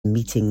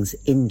meetings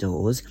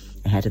indoors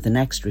ahead of the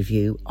next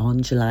review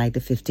on July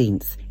the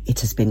 15th. It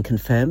has been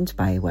confirmed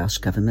by Welsh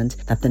Government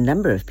that the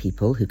number of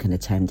people who can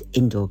attend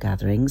indoor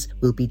gatherings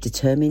will be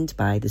determined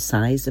by the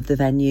size of the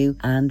venue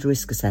and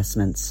risk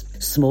assessments.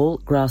 Small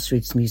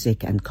grassroots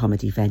music and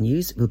comedy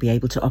venues will be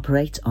able to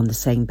operate on the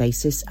same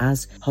basis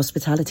as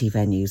hospitality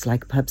venues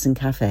like pubs and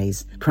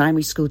cafes.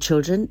 Primary school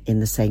children in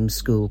the same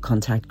school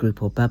contact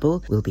group or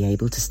bubble will be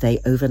able to stay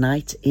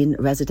overnight in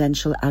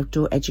residential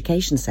outdoor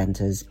education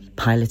centres.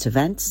 Pilot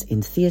events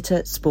in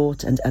theatre,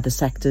 sport and other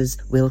sectors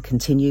will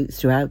continue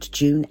throughout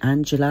June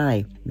and July.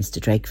 Mr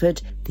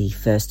Drakeford, the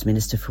First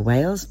Minister for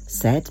Wales,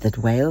 said that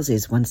Wales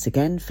is once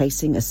again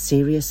facing a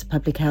serious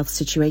public health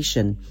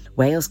situation.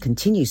 Wales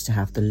continues to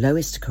have the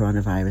lowest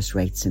coronavirus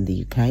rates in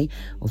the UK,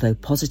 although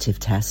positive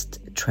test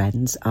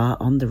trends are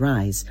on the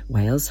rise.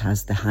 Wales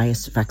has the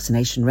highest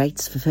vaccination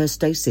rates for first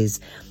doses.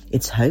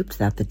 It's hoped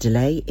that the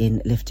delay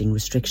in lifting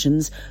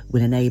restrictions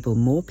will enable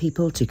more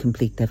people to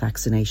complete their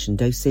vaccination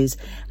doses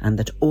and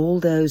that all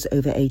those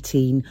over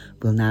 18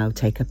 will now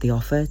take up the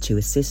offer to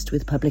assist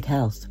with public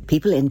health.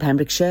 People in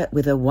Pembrokeshire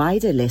with a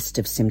wider list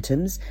of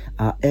symptoms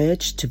are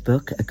urged to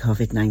book a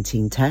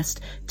COVID-19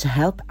 test to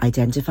help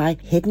identify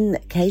hidden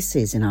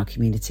cases in our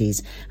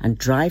communities and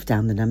drive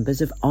down the numbers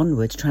of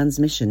onward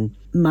transmission.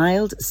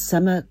 Mild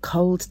summer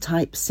cold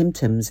type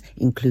symptoms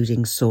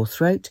including sore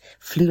throat,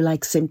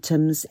 flu-like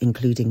symptoms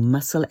including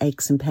muscle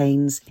aches and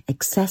pains,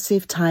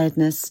 excessive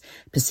tiredness,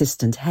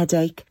 persistent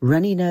headache,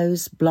 runny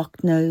nose,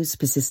 blocked nose,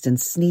 persistent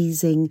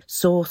sneezing,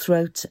 sore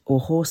throat or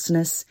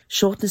hoarseness,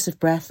 shortness of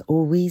breath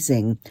or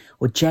wheezing,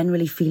 or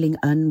generally feeling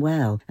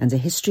unwell, and a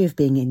history of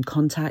being in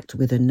contact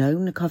with a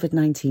known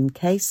COVID-19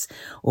 case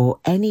or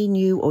any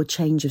new or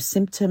change of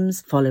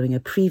symptoms following a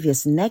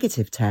previous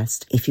negative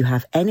test. If you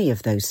have any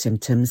of those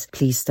symptoms,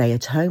 please stay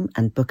at home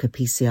and book a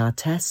PCR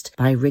test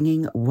by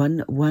ringing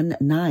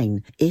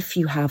 119. If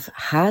you have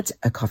had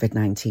a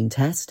COVID-19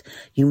 test,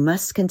 you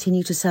must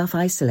continue to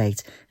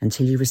self-isolate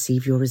until you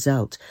receive your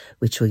result,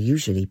 which will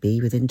usually be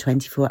within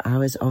 24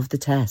 hours of the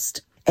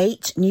test.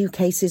 8 new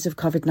cases of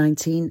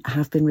COVID-19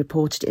 have been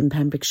reported in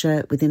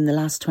Pembrokeshire within the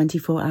last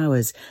 24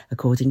 hours,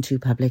 according to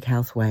Public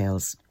Health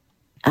Wales.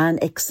 An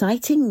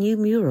exciting new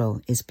mural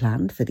is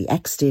planned for the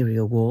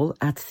exterior wall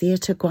at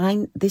Theatr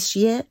Gwaun this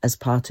year as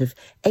part of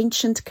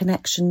Ancient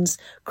Connections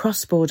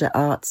Cross-Border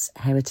Arts,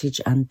 Heritage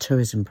and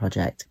Tourism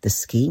project. The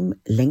scheme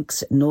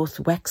links North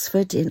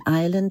Wexford in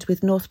Ireland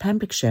with North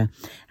Pembrokeshire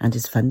and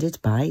is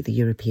funded by the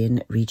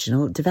European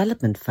Regional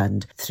Development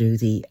Fund through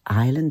the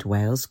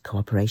Ireland-Wales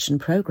Cooperation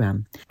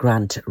Programme.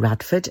 Grant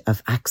Radford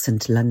of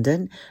Accent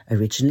London,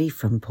 originally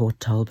from Port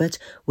Talbot,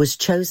 was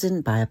chosen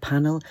by a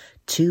panel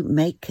to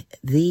make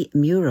the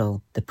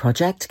mural. The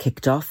project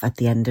kicked off at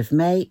the end of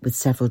May with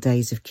several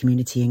days of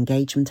community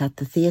engagement at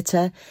the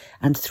theatre,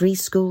 and 3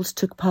 schools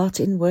took part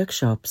in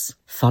workshops.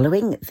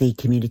 Following the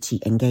community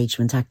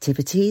engagement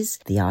activities,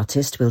 the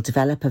artist will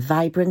develop a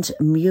vibrant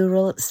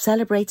mural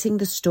celebrating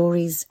the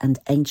stories and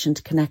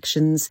ancient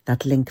connections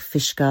that link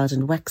Fishguard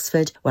and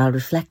Wexford, while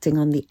reflecting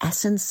on the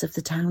essence of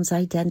the town's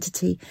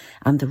identity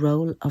and the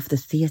role of the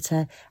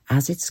theatre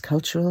as its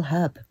cultural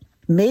hub.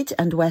 Mid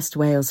and West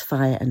Wales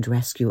Fire and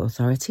Rescue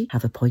Authority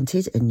have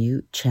appointed a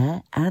new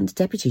chair and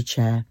deputy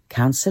chair.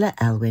 Councillor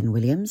Elwyn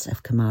Williams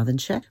of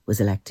Carmarthenshire was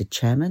elected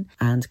chairman,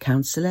 and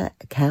Councillor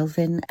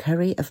Kelvin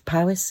Curry of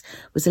Powys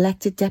was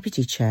elected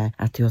deputy chair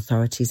at the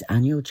authority's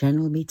annual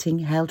general meeting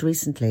held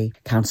recently.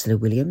 Councillor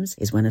Williams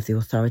is one of the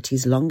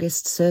authority's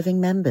longest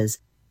serving members.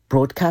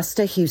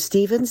 Broadcaster Hugh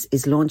Stevens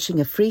is launching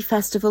a free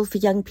festival for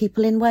young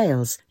people in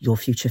Wales. Your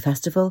Future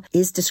Festival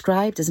is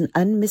described as an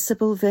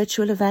unmissable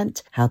virtual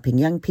event, helping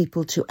young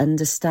people to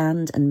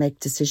understand and make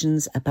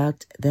decisions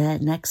about their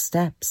next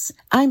steps.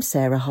 I'm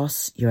Sarah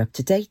Hoss. You're up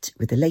to date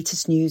with the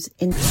latest news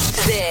in...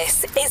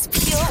 This is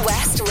Pure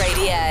West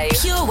Radio.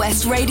 Pure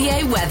West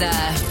Radio weather.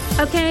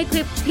 Okay,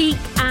 quick peek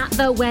at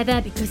the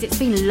weather because it's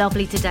been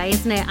lovely today,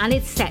 isn't it? And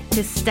it's set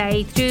to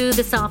stay through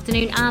this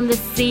afternoon and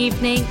this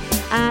evening.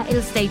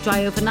 It'll stay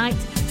dry overnight.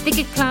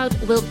 Thicker cloud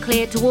will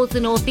clear towards the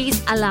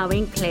northeast,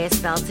 allowing clear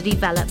spells to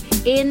develop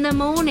in the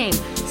morning.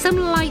 Some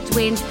light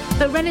wind,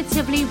 but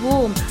relatively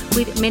warm,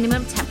 with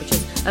minimum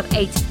temperatures of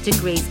 8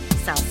 degrees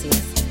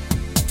Celsius.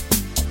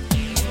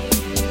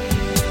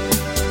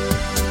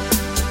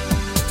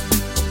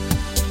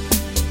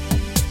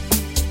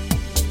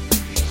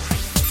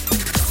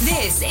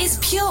 This is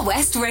Pure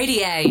West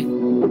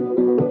Radio.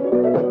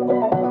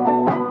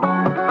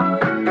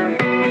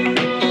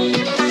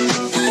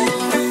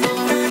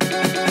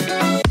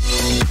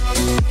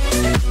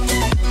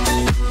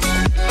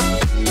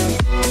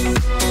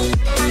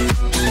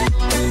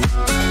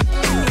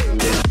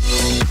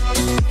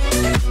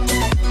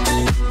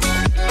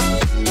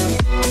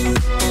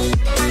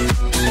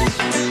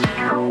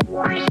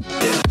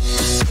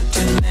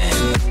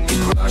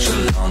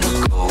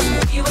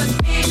 He was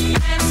big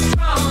and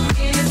strong,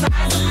 in his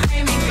eyes a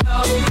flaming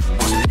glow.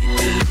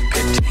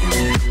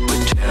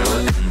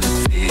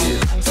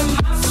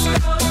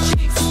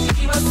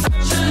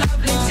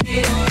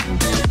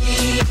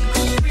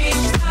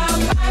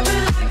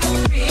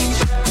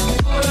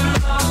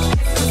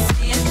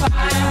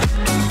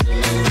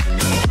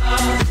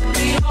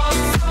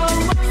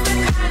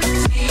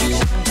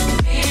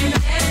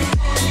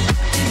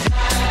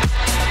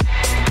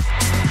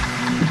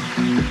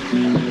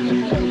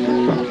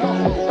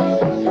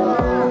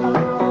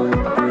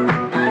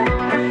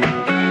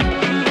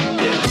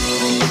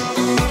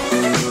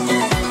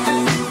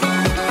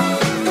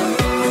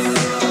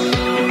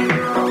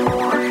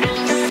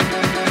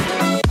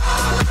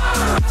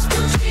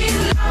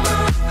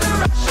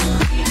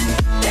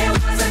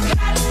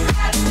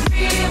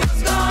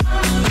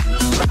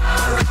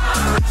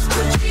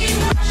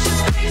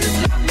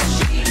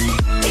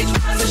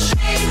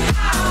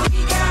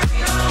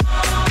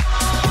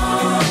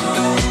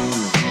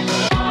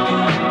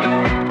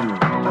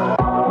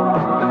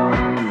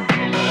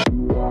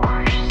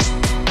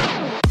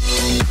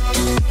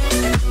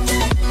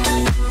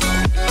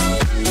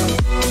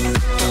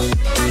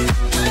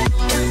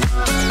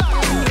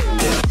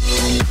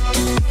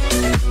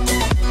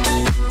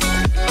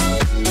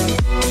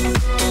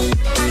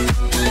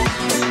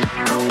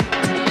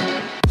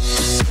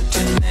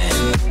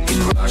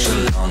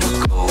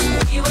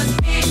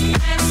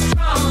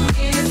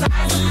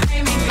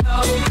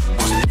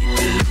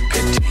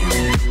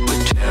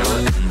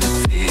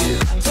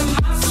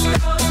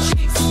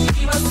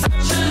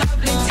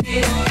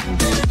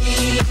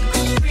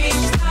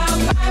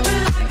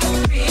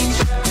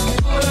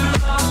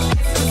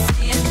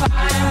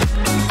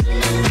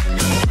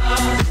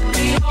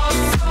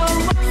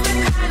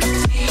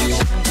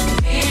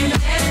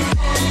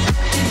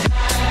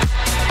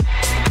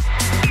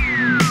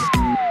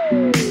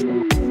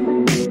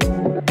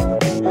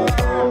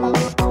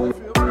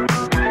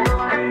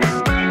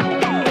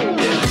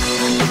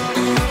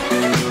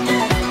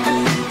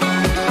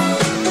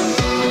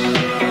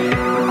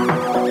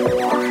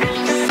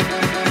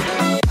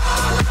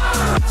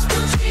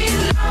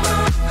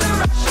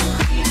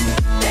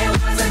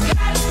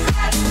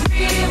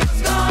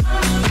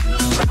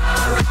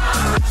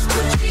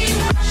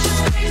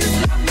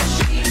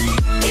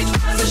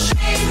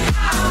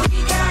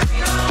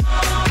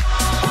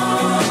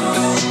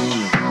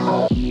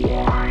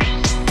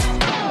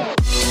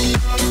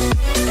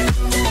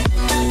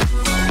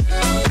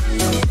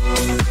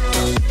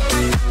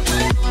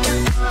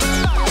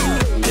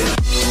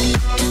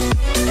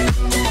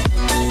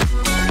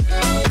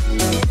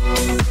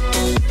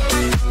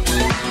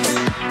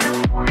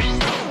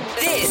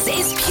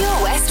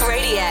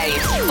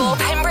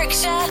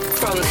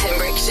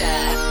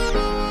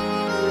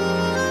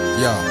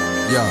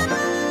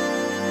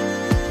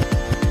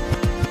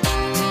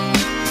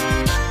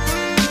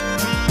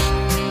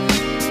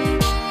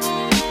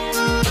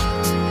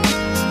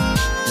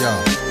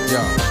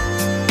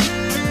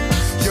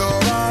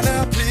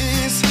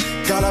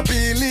 Gotta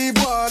believe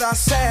what I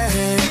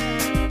say,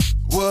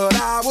 what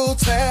I will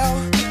tell,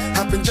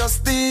 happened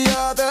just the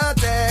other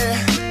day.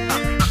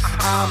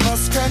 I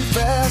must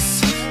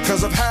confess,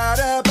 'cause I've had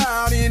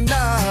about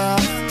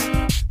enough.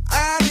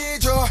 I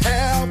need your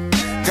help,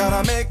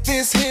 gotta make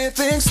this here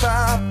thing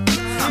stop.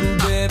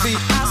 Baby,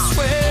 I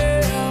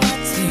swear I'll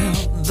tell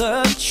the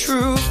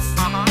truth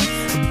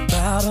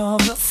about all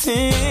the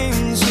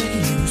things you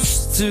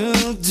used to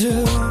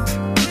do.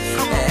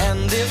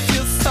 And if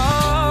you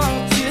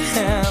thought you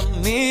had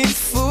me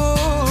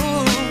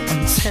fooled,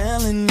 I'm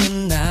telling you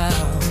now,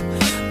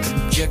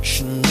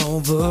 objection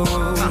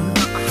overruled.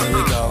 Here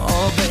we go,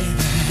 oh baby.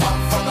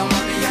 One for the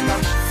money and the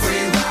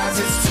free rides,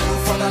 it's two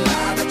for the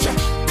lie that you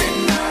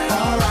deny.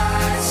 All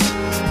rise,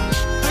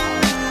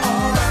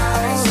 all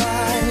rise,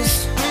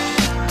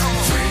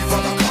 three for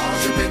the calls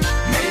you've been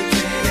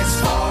making, it's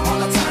four all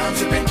the times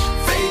you've been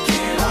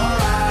faking. All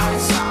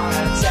rise, I'm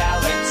gonna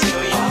tell it to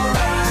you. All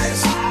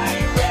rise, I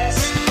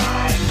rest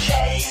my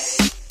case.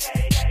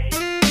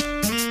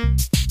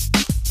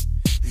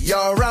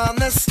 You're on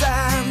the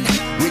stand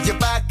with your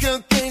back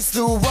against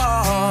the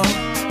wall,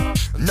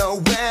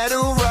 nowhere to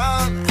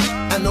run,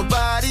 and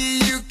nobody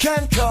you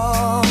can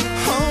call.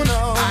 Oh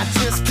no, I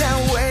just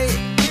can't wait.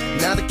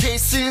 Now the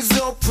case is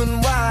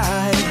open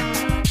wide.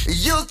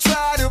 You'll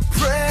try to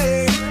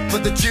pray,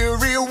 but the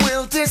jury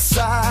will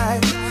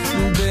decide.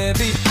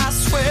 Baby, I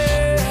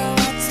swear I'll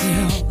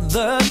tell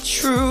the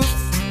truth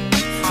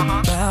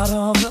about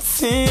all the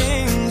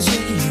things you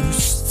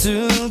used to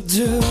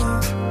do.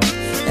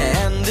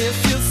 And if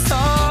you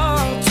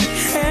thought you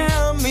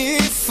had me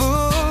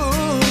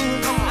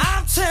fooled,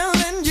 I'm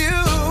telling you,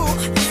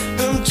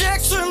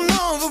 objection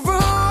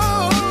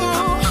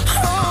overruled.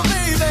 Oh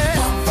baby,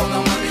 One for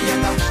the money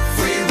and the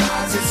free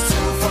rides, it's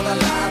two for the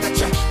lie that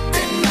you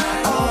deny.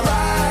 All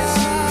rise,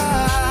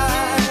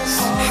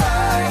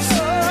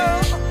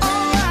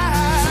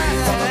 three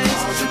for the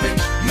calls you've been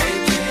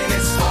making,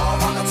 it's four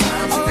all the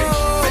times you've been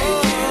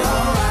faking.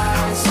 All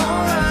rise,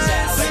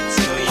 tell it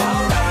to you.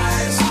 All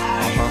rise,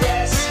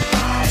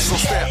 so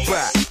step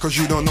back, 'cause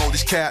you don't know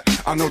this cat.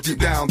 I know deep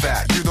down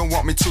that you don't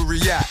want me to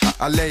react.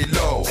 I lay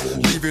low,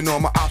 leaving all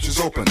my options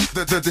open.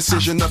 The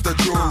decision of the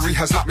jury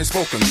has not been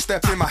spoken.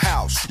 Step in my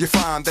house, you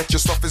find that your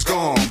stuff is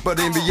gone. But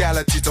in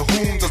reality, to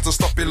whom does the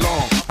stuff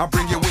belong? I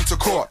bring you into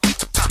court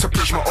to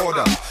preach my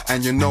order,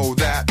 and you know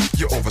that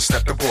you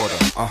overstepped the border.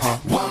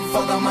 One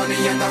for the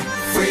money and the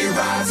free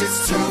rides,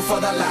 it's two for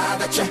the lie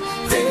that you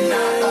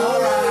deny. All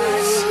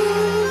rise,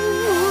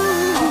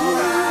 all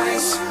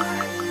rise,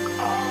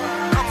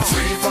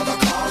 three for the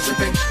calls you've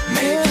been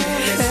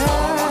making, it's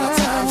four all the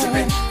times you've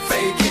been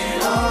faking.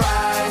 All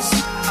rise,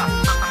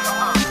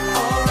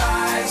 all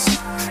rise,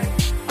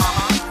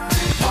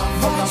 one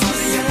for the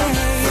money and the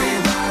free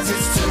rides,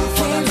 it's two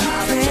for the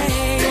lie that you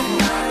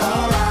deny.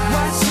 All rise,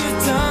 what you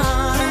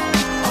done?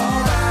 all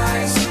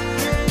rise,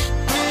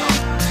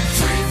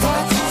 three for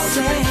the calls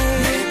you've been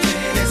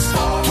making, it's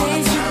four all the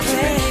times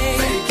you've been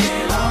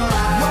faking. All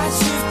rise, What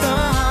you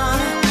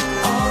done?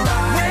 all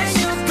rise, Where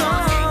you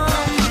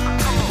gone?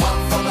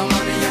 one for the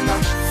money and the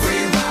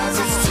free rides,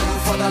 it's two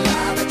for the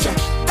lie that you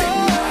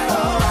deny.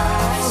 All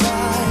rise,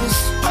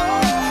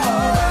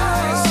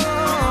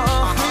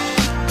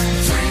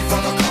 three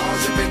for the calls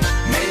you've been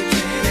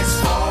making, it's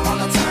four all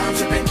the times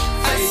you've been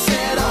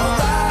faking. All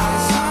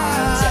rise,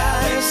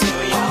 tell it to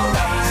you. All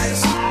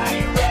rise,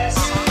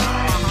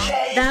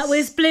 That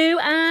was Blue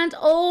and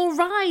All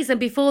Rise. And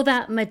before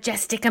that,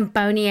 Majestic and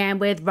Boney M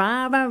with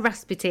Rara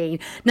Rasputin.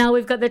 Now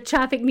we've got the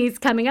traffic news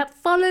coming up,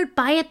 followed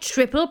by a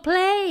triple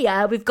play.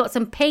 We've got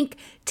some Pink,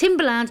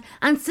 Timbaland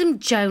and some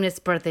Jonas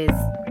Brothers.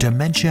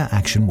 Dementia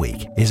Action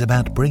Week is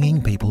about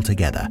bringing people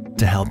together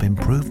to help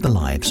improve the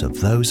lives of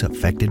those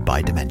affected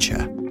by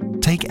dementia.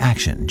 Take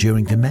action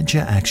during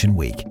Dementia Action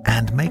Week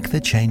and make the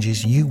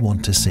changes you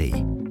want to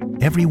see.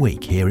 Every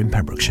week here in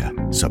Pembrokeshire,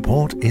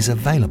 support is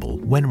available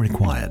when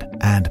required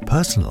and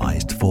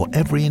personalised for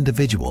every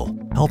individual,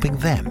 helping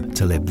them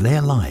to live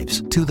their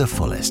lives to the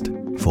fullest.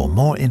 For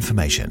more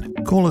information,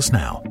 call us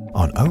now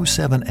on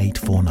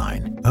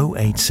 07849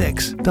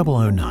 086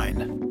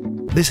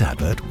 009. This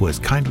advert was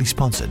kindly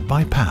sponsored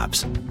by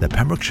PAVS, the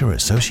Pembrokeshire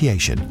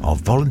Association of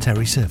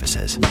Voluntary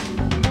Services.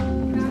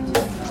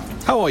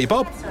 How are you,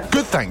 Bob?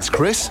 Good, thanks,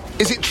 Chris.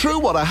 Is it true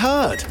what I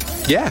heard?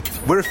 Yeah,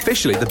 we're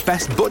officially the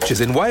best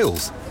butchers in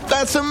Wales.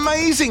 That's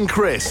amazing,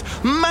 Chris.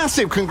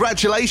 Massive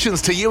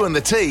congratulations to you and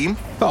the team.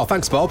 Oh,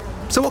 thanks, Bob.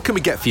 So what can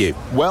we get for you?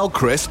 Well,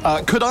 Chris,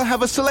 could I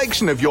have a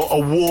selection of your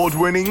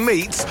award-winning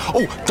meats?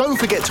 Oh, don't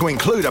forget to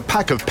include a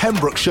pack of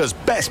Pembrokeshire's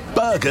best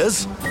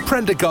burgers.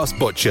 Prendergast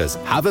Butchers,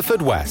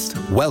 Haverfordwest,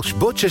 Welsh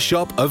Butcher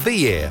Shop of the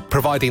Year,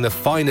 providing the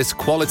finest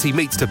quality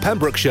meats to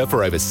Pembrokeshire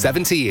for over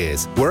 70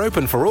 years. We're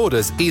open for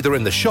orders either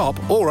in the shop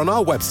or on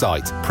our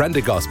website,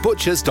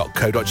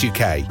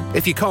 prendergastbutchers.co.uk.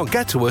 If you can't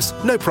get to us,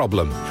 no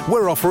problem.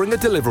 We're offering a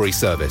delivery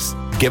service.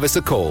 Give us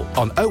a call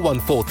on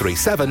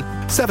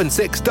 01437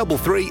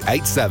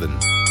 763387.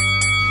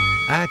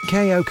 At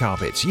KO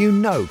Carpets, you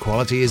know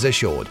quality is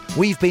assured.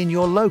 We've been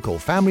your local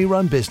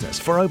family-run business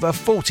for over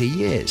 40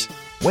 years.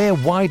 We're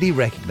widely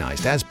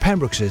recognised as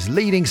Pembrokeshire's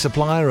leading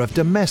supplier of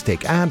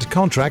domestic and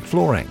contract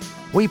flooring.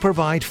 We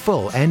provide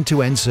full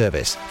end-to-end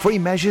service, free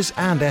measures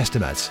and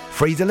estimates,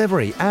 free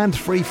delivery and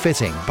free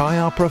fitting by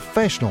our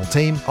professional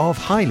team of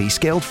highly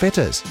skilled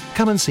fitters.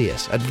 Come and see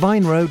us at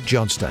Vine Road,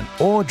 Johnston,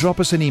 or drop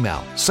us an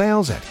email,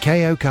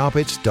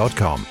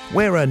 sales@kocarpets.com.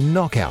 We're a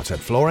knockout at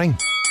flooring.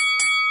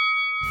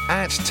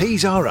 At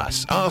Tees R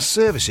Us, our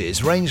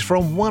services range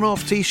from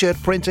one-off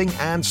t-shirt printing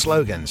and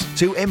slogans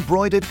to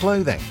embroidered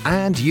clothing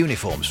and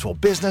uniforms for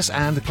business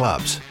and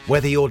clubs.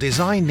 Whether your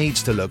design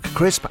needs to look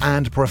crisp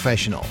and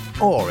professional,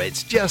 or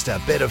it's just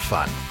a bit of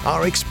fun,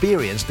 our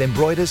experienced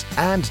embroiders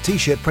and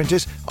t-shirt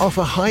printers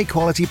offer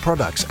high-quality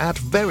products at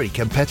very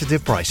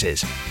competitive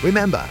prices.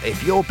 Remember,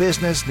 if your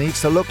business needs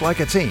to look like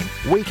a team,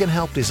 we can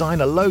help design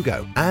a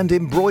logo and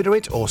embroider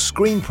it or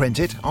screen print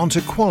it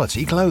onto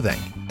quality clothing,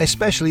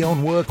 especially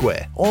on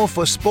workwear or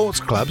for sports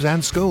clubs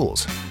and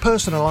schools.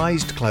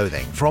 Personalised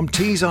clothing from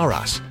Tees R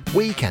Us.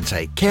 We can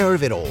take care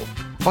of it all.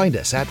 Find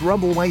us at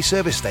Rumbleway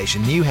Service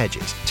Station, New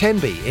Hedges,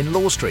 10B in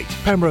Law Street,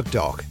 Pembroke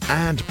Dock,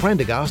 and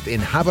Prendergast in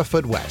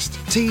Haverfordwest.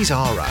 Tees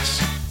R Us.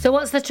 So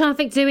what's the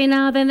traffic doing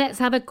now then? Let's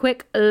have a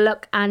quick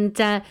look. And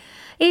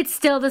it's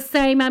still the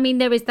same. I mean,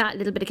 there is that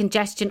little bit of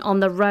congestion on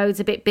the roads,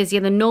 a bit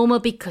busier than normal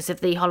because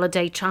of the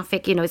holiday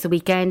traffic. You know, it's a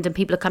weekend and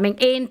people are coming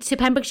into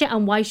Pembrokeshire,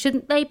 and why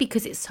shouldn't they?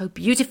 Because it's so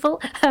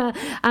beautiful.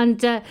 And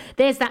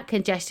there's that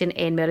congestion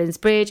in Merlin's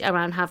Bridge,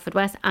 around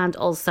Haverfordwest, and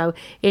also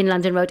in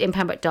London Road in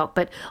Pembroke Dock,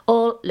 but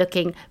all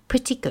looking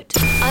pretty good.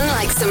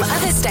 Unlike some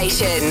other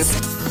stations,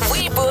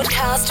 we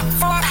broadcast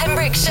from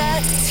Pembrokeshire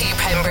to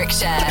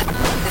Pembrokeshire.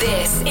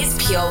 This is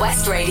Pure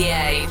West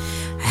Radio.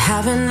 I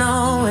haven't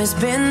always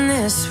been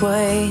this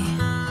way.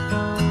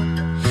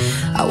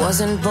 I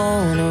wasn't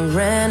born a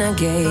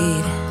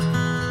renegade.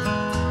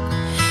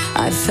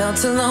 I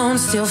felt alone,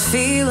 still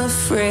feel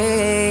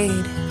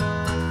afraid.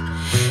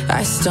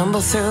 I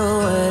stumble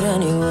through it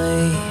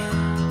anyway.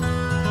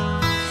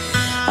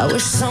 I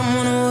wish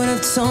someone would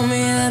have told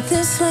me that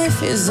this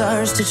life is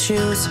ours to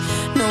choose.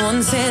 No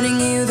one's handing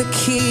you the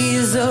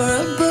keys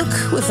or a book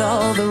with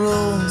all the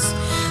rules.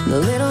 The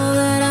little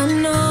that I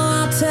know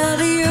I'll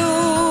tell you.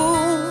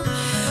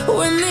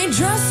 When they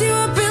dress you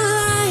up in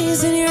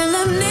lies and you're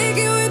left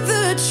naked with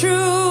the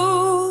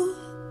truth,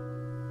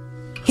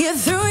 you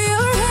throw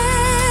your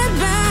head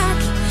back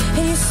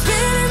and you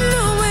spin in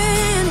the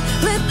wind.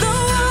 Let the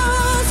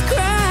walls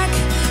crack,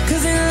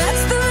 cause it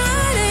lets the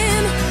light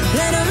in.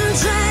 Let them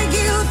drag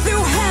you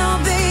through hell.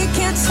 They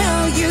can't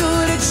tell you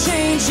to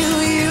change who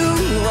you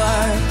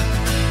are.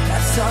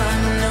 That's all I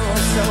know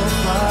so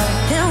far.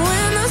 And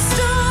when the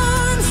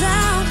storm's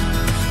out,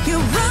 you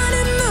run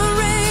in the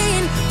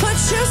rain. Put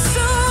your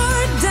soul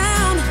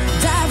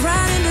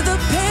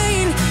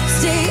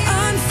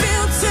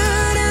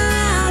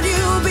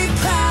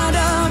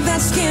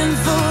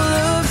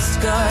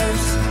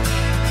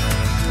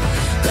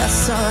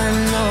That's all I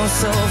know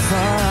so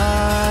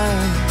far.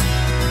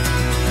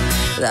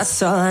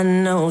 That's all I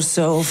know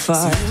so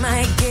far. So you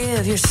might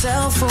give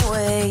yourself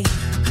away,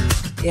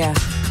 yeah,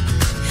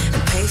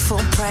 and pay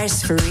full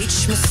price for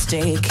each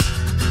mistake.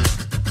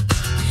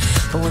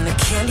 But when the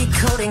candy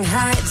coating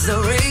hides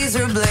the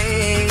razor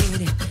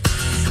blade,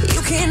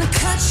 you can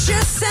cut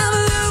yourself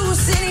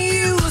loose and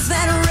use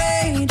that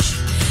rage.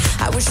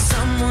 I wish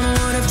someone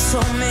would have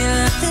told me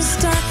that this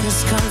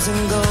darkness comes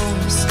and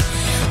goes.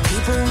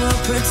 People will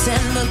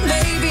pretend, but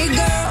baby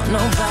girl,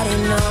 nobody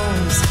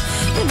knows.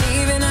 And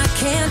even I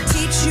can't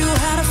teach you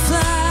how to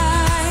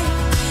fly,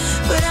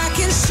 but I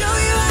can show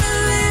you how to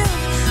live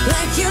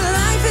like your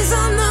life is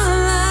on the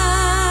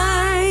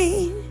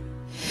line.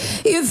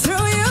 You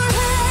throw your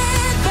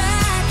head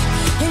back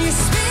and you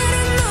spin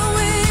in the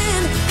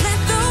wind. Let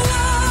the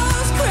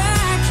walls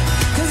crack,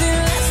 cause it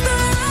lets the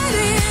light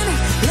in.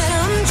 Let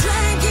them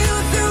drag you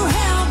through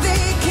hell.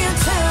 They can't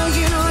tell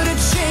you to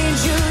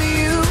change who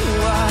you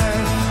are.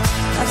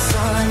 That's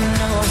all I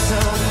know so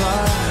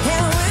far.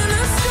 And when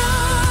the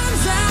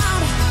storm's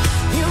out,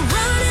 you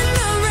run in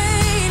the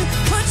rain.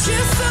 Put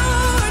your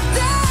sword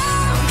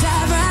down,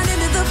 dive right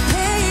into the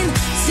pain.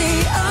 Stay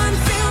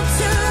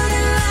unfiltered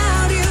and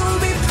loud.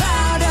 You'll be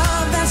proud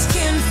of that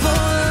skin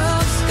full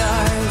of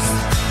scars.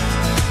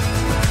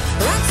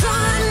 That's all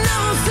I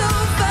know so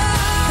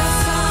far.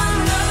 That's all I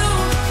know.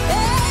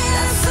 Hey,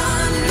 that's all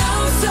I know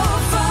so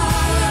far.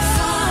 That's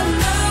all I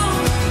know.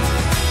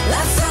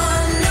 That's all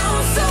I know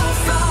so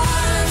far.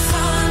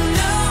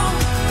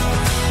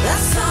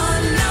 That's all I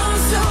know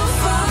so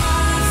far.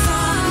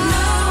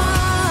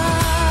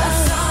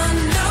 That's all I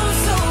know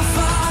so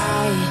far. I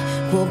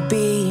will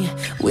be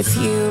with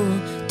you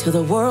till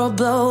the world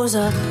blows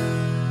up.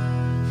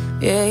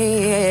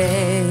 Yes.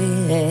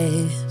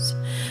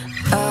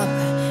 Up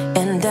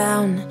and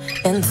down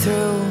and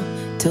through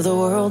till the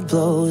world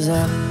blows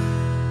up.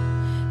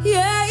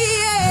 Yeah,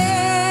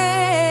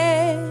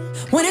 yeah.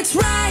 When it's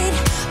right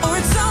or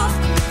it's off,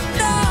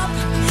 up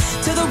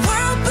till the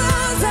world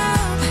blows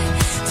up.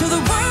 Till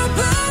the world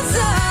blows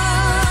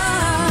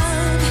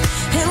up,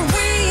 and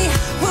we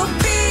will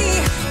be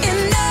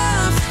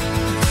enough.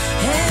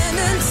 And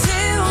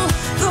until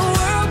the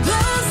world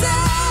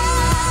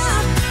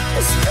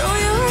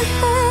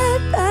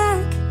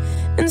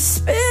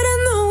spit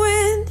in the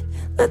wind,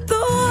 let the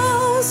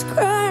walls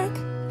crack,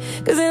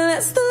 'cause it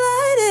lets the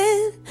light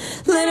in.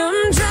 Let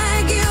them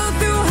drag you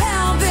through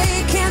hell,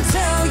 they can't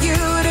tell you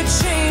to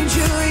change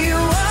who you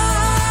are.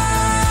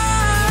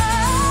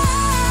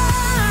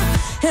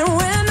 And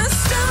when the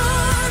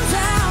storm's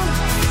out,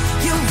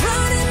 you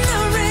run in the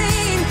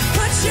rain,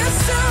 put your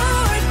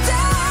sword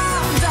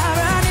down, dive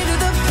right into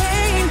the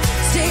pain,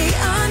 stay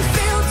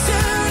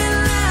unfiltered and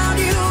loud,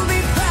 you'll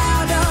be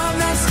proud of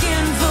that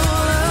skin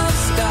full of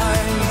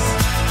scars.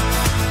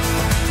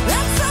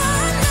 That's all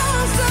I know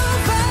so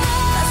far.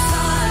 That's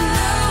all I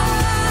know.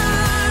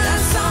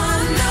 That's all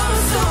I know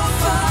so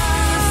far.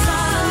 That's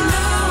all I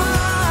know.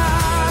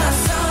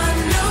 That's all I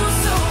know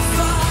so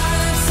far.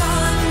 That's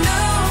all I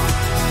know.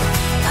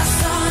 That's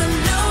all I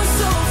know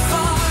so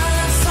far.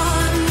 That's all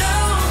I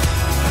know.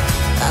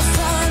 That's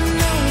all I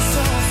know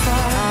so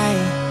far. I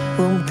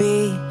will be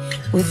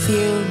with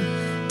you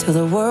till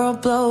the world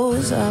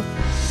blows up.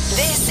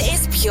 This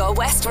is Pure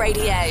West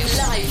Radio,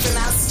 live from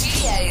our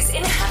studios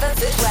in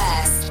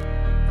Haverfordwest.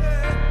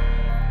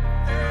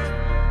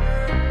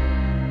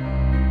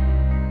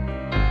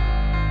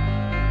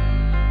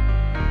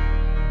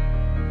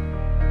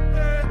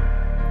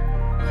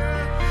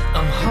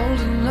 I'm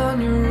holding on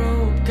your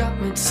rope, got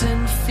me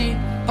 10 feet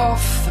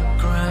off the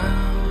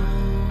ground.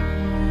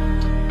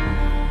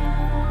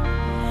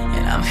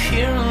 And I'm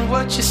hearing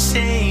what you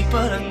say,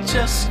 but I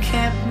just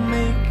can't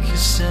make a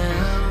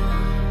sound.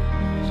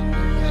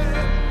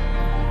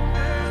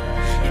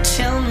 You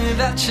tell me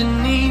that you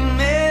need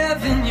me,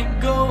 then you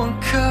go and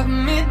cut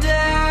me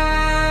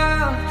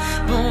down.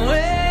 But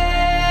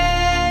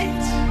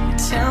wait, you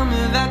tell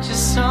me that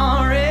you're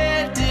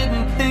sorry,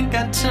 didn't think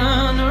I'd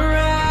turn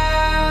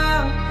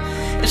around.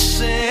 You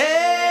say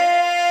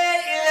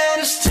that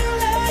it's too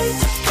late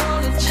to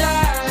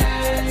apologize.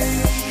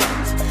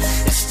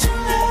 It's too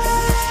late.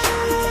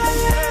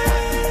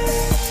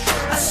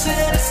 I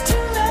said it's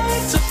too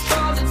late to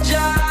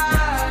apologize.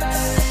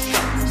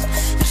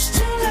 It's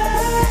too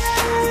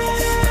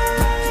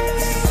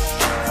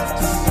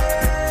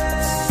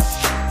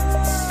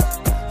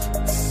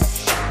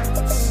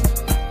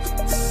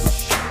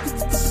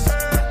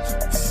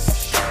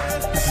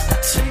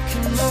take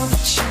another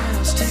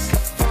chance, take a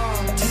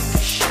fall, take a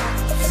shot.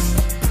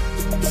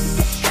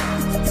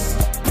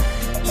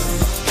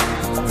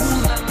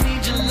 I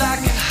need you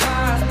like a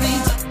heart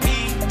needs a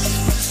beat.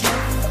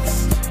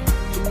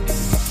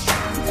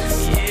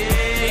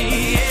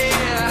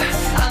 Yeah,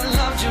 I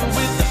loved you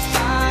with the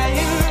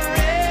fire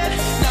red.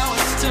 Now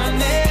it's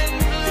turning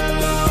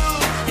blue.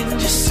 And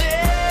you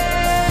say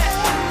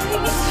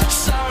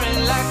sorry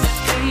like the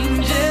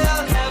angel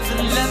heaven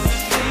let me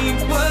think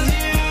was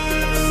you.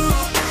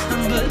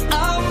 But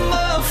I'm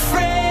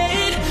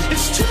afraid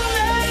it's too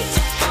late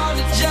to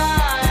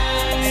apologize.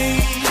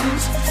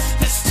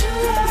 It's too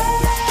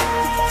late.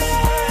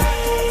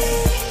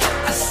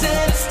 I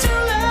said it's too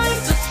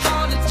late to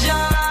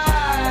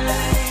apologize.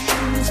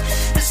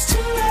 It's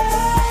too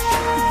late.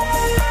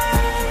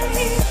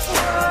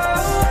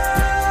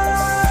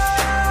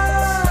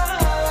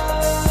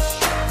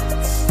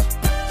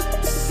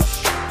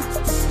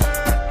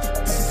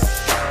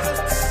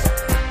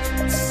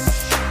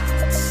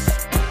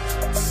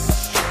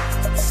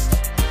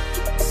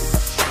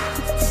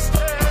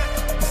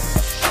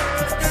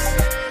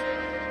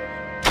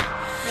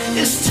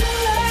 It's too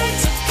late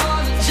to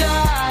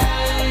apologize.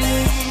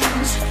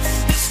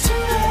 It's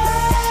too late.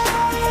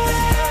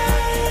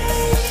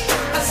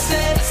 I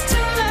said it's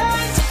too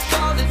late to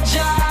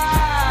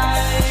apologize.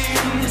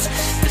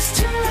 It's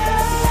too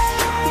late.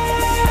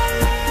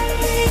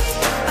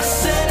 I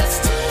said it's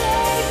too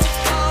late to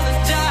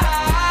apologize.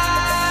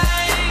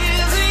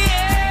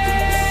 Yeah.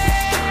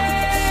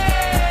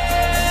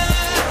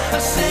 I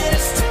said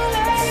it's too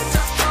late to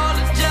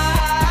apologize.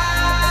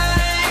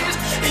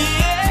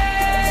 Yeah.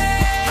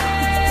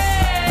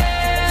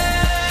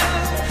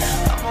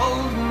 I'm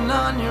holding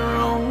on your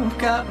rope,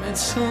 got me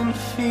 10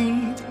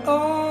 feet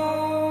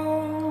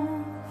off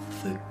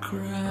the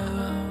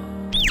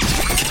ground.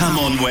 Come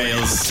on,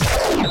 Wales.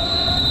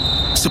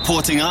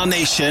 Supporting our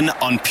nation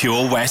on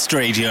Pure West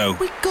Radio.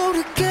 We go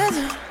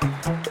together,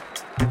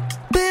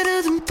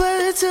 better than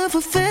birds of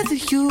a feather,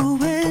 you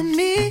and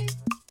me.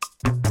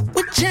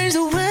 We change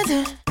the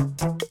weather,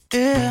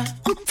 yeah.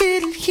 I'm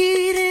feeling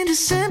heat in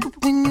December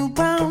when you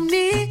found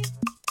me.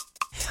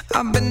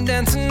 I've been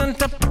dancing on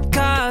top of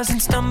cars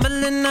and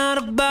stumbling out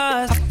of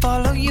bars. I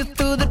follow you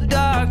through the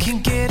dark,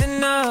 can't get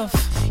enough.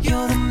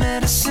 You're the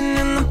medicine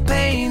and the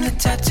pain, the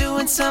tattoo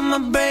inside my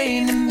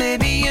brain. And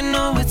baby, you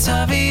know it's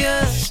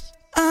obvious,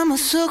 I'm a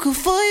sucker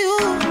for you.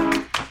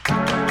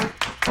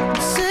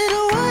 Say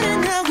the word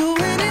and I'll go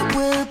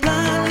anywhere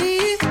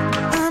blindly.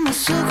 I'm a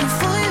sucker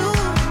for you.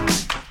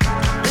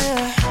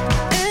 Yeah.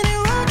 Any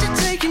road you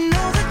take, you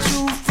know that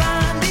you'll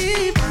find me.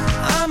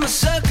 I'm a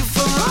sucker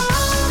for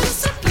all the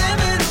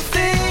subliminal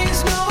things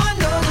no one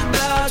knows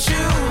about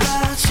you.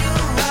 About you,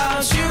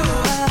 about you,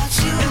 about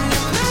you. And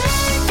you're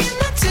making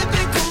the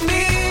typical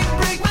me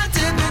break my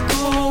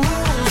typical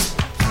rules.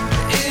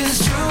 It's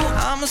true,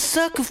 I'm a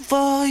sucker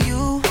for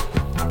you.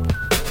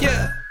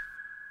 Yeah.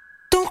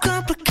 Don't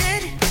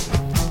complicate it.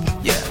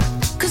 Yeah.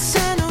 'Cause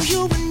I know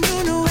you and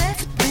you know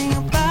everything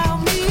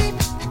about me.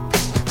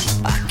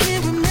 I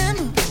can't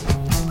remember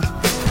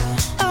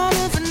all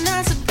of the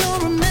nights I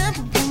don't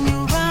remember when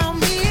you're around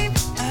me.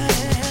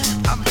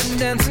 I've been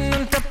dancing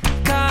on top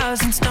of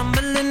cars and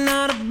stumbling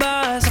out of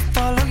bars. I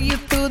follow you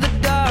through the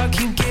dark,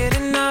 can't get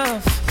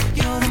enough.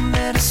 You're the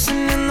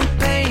medicine and the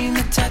pain,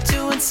 the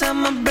tattoo inside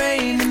my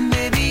brain, and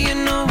baby you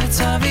know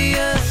it's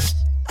obvious.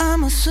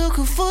 I'm a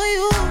sucker for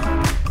you.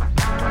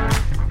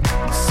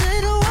 Say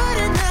the word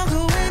and I'll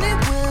go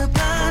anywhere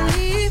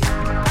blindly.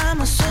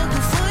 I'm a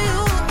sucker for you.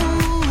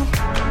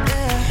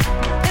 Yeah.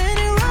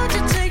 Any road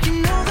you take, you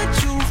know that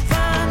you'll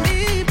find me.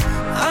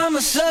 I'm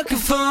a sucker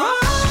for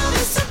all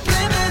the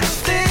subliminal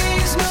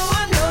things no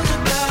one knows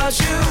about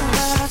you.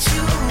 About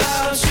you,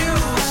 about you,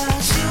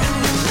 about you.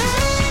 And you're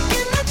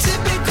making the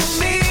typical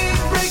me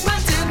break my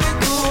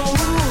typical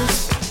rules.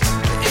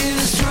 It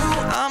is true,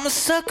 I'm a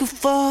sucker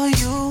for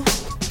you.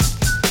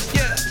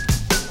 Yeah.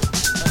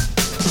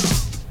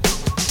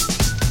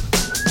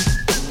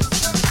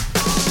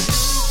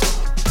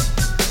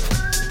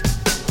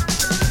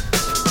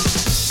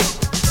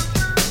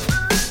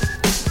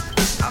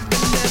 I've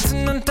been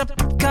dancing on top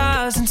of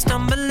cars and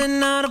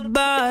stumbling out of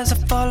bars. I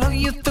follow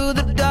you through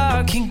the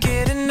dark, can't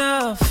get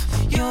enough.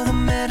 You're the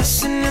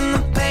medicine and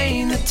the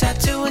pain, the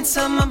tattoo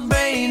inside my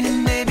brain,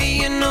 and baby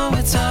you know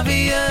it's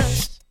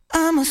obvious.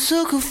 I'm a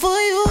sucker for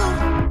you.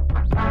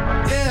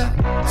 Yeah.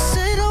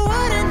 Say the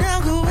word and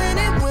I'll go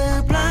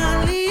anywhere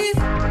blindly.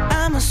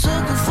 I'm a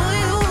sucker for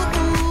you.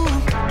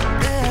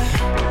 Yeah.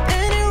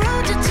 Any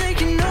road you take,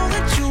 you know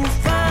that you'll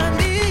find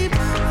me.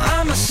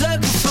 I'm a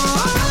sucker for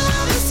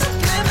all the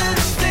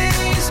subliminal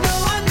things no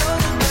one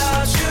knows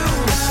about you.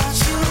 About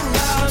you,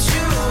 about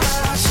you,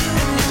 about you.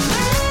 And you're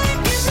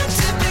making the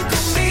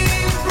typical me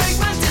break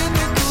my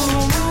typical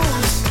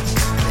rules.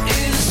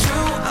 It is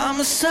true, I'm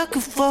a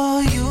sucker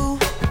for you.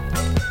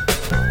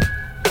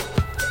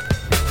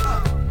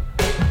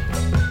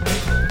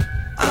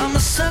 I'm a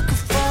sucker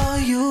for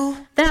you.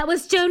 That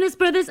was Jonas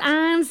Brothers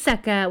and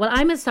Sucker. Well,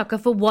 I'm a sucker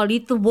for Wally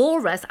the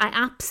Walrus. I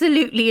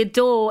absolutely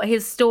adore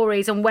his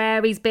stories and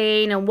where he's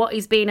been and what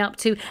he's been up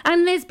to.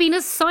 And there's been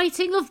a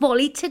sighting of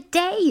Wally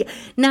today.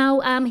 Now,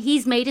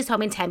 he's made his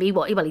home in Temby.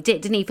 Well, he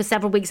did, didn't he, for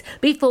several weeks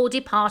before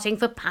departing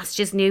for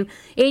pastures new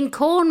in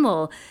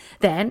Cornwall.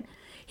 Then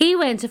he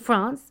went to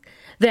France.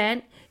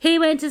 Then he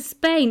went to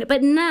Spain,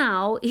 but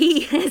now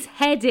he has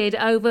headed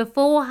over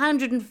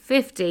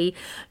 450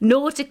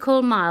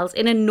 nautical miles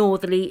in a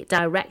northerly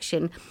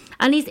direction,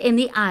 and he's in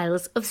the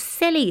Isles of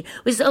Scilly,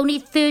 which is only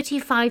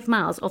 35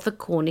 miles off the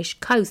Cornish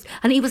coast,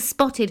 and he was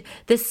spotted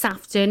this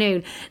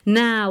afternoon.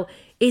 Now,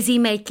 is he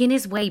making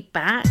his way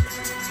back?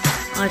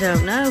 I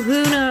don't know.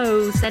 Who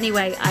knows?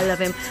 Anyway, I love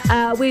him.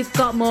 We've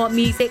got more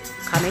music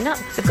coming up.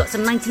 We've got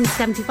some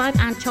 1975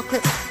 and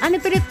chocolate and a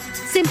bit of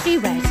Simply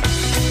Red.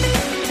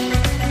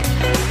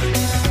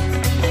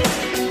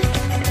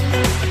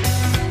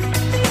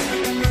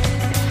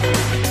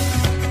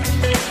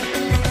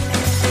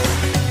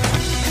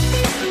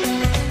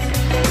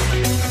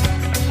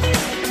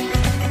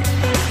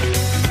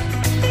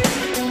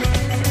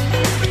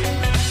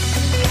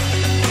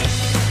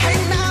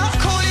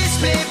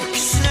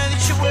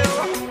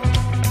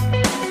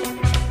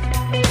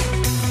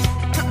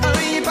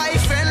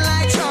 Boyfriend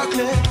like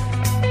chocolate.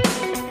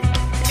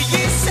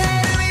 You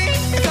say to me,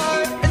 if I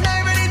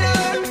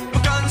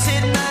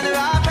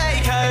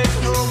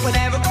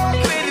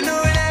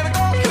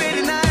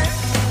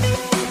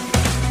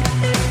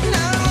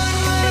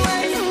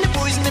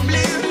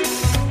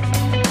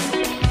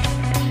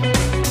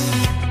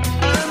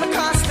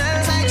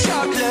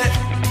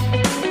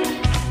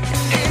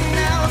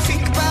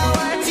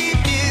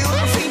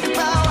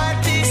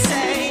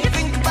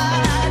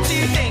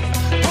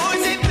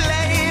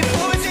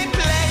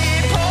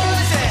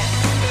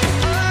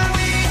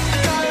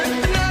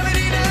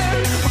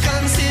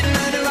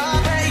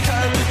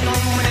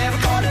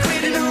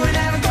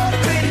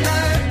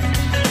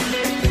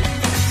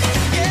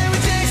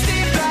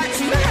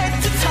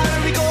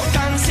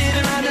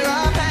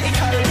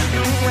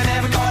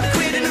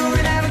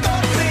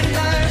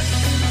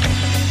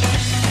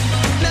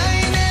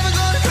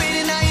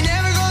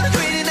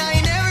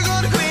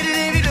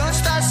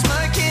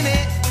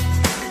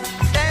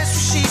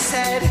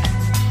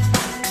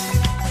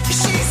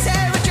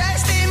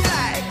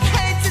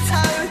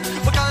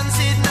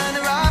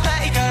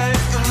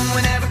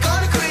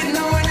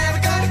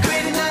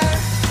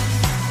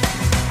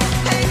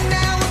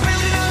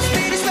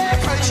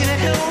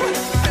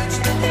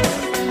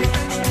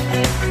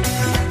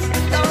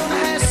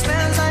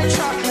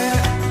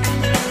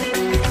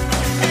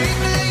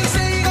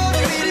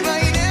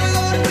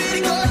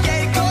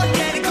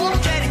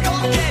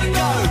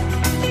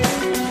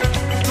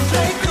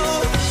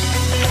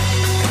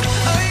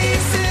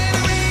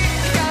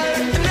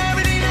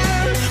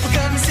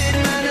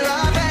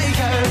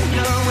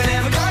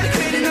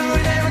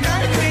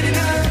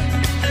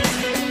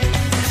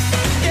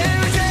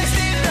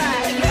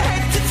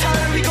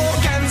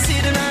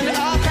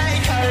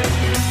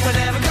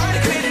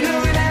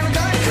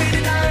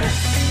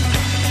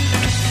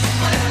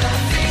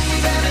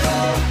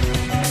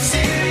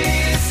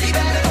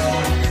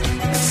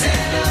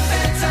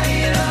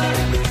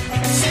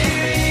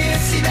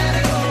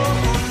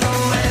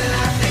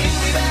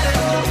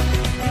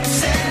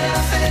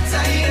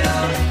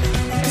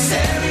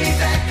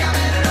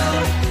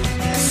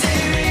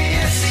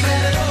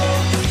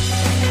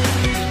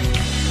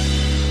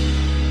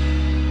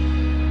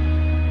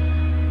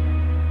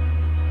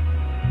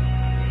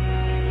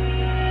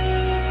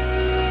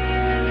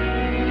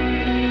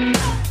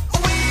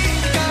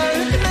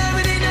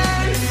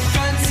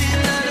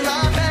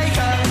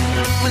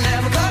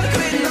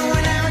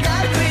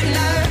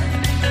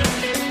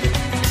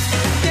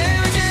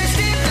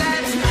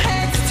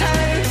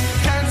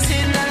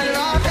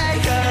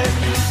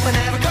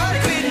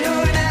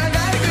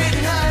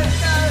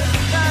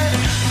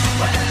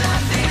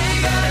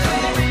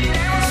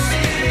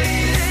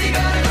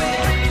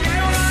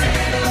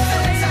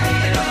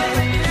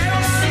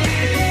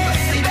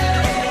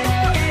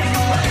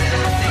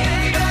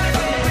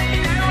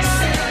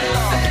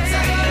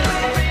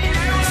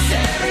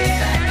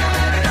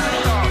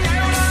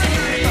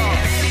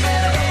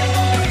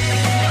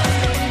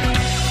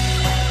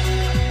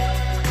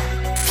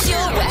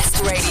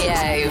Radio.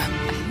 I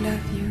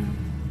love you.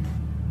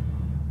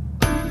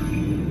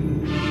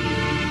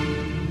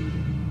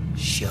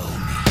 Show me.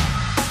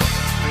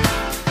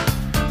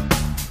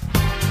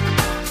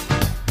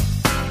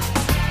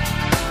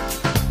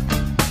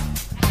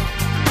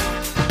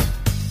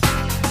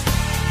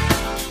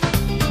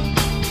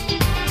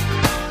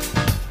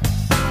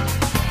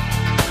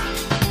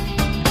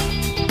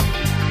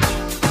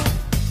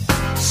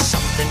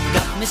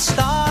 Me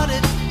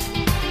started.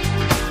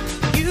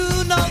 You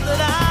know that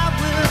I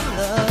will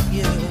love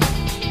you.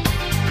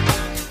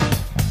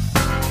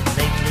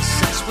 Lately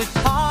since we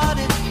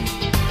parted,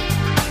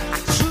 I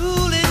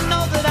truly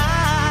know that I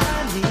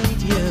need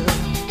you.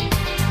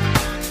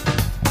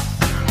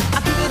 I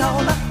give it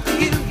all up for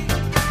you.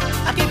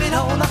 I give it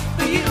all up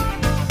for you.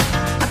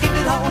 I give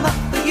it all up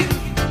for you.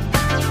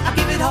 I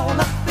give it all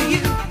up for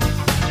you.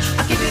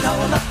 I give it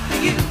all up for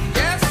you.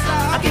 Yes,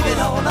 I give it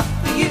all up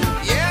for you.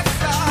 Yes,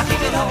 I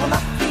give it all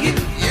up.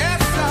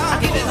 Yes, I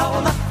give it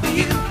all up for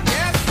you.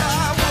 Yes,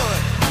 I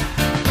would.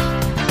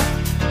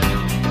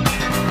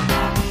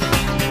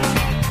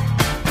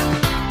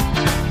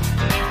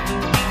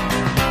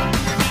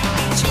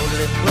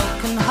 Totally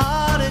broken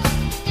hearted,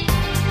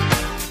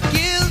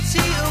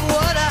 guilty of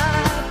what I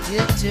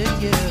did to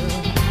you.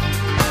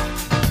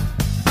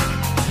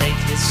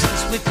 Lately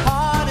since we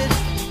parted,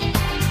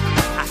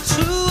 I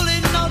truly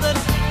know that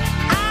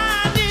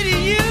I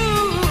needed you.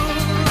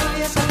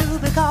 Yes, I do,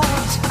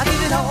 because I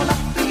give it all up.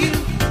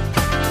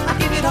 I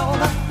give it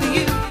all up for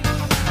you.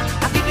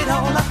 I give it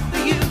all up for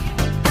you.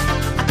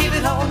 I give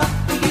it all up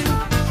for you.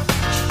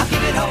 I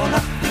give it all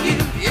up for you.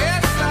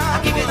 Yes,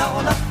 I give it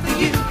all up for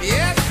you.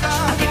 Yes,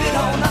 I give it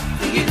all up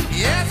for you.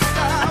 Yes,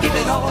 I give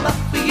it all up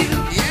for you.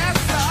 Yes,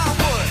 I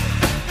would.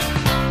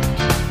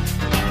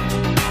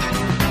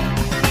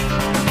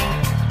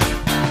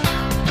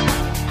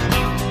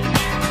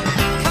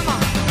 Come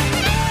on.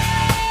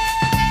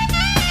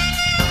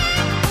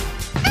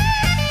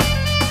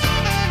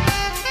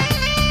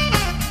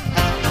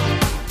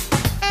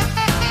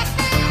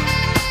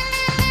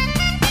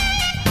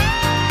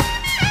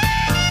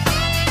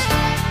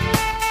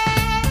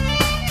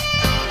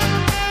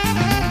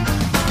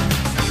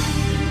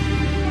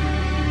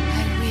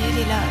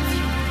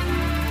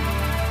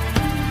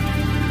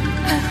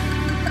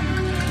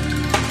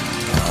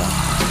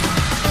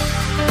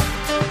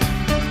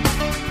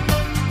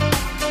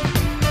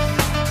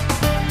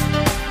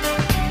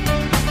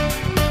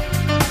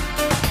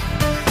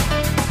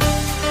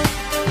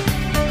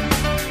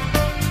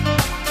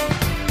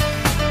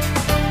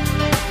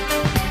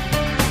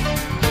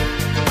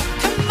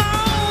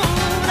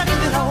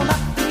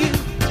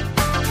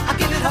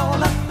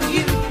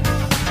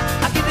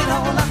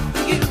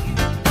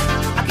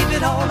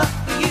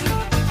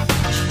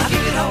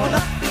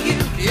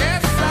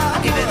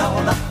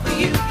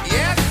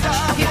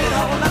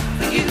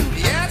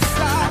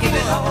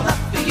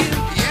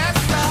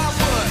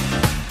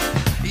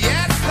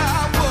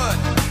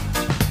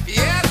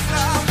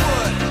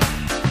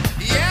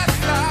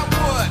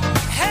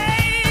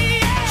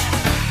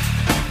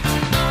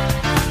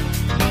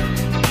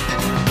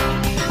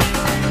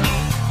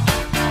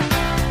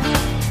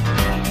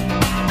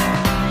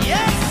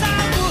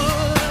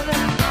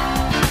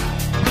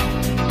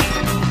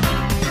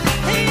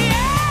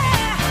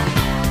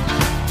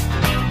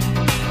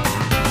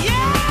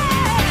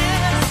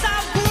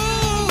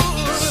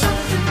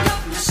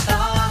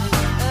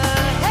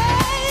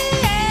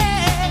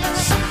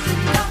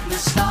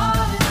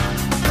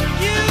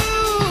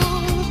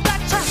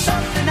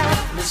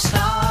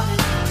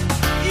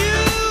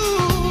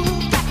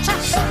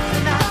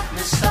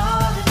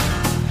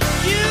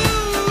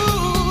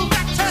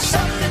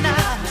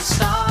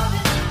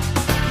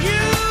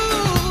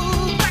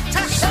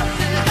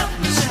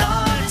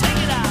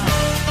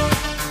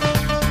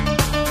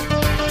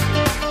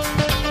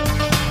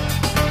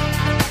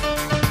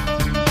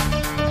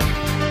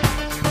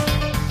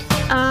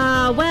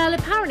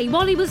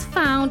 Wally was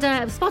found,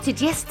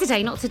 spotted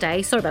yesterday, not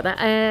today. Sorry about that.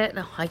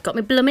 I got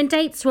my blooming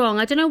dates wrong.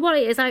 I don't know what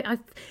it is. I thought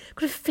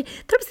it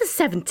was the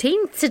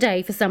 17th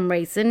today for some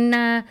reason.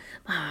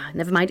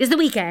 Never mind. It's the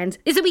weekend.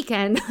 It's the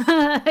weekend.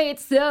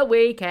 It's the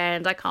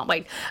weekend. I can't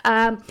wait.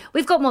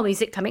 We've got more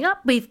music coming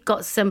up. We've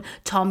got some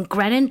Tom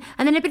Grennan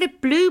and then a bit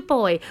of Blue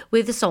Boy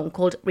with a song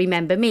called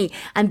Remember Me.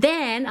 And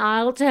then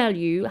I'll tell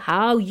you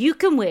how you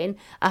can win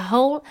a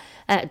whole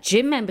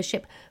gym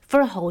membership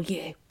for a whole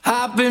year.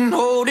 I've been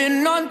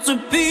holding on to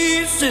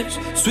pieces,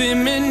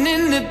 swimming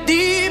in the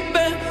deep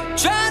end,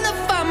 trying to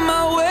find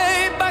my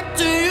way back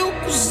to you,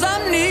 'cause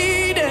I'm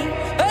needing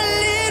a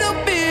little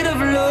bit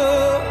of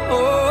love,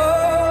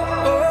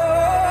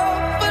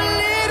 a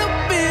little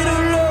bit of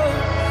love,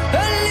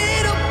 a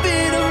little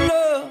bit of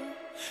love.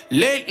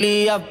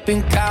 Lately I've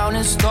been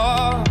counting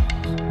stars,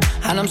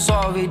 and I'm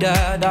sorry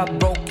that I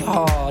broke your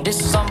heart. It's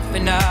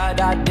something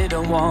that I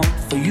didn't want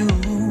for you,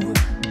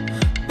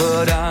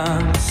 but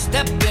I'm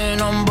stepping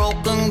on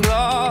broken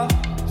glass,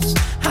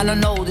 and I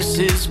know this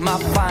is my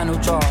final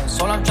choice.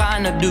 All I'm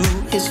trying to do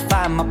is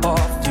find my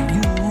path to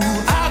you.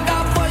 I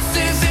got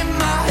voices in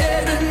my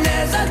head, and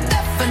there's a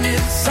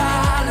definite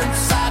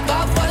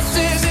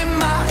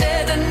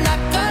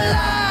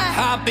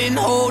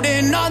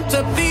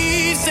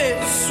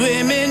pieces,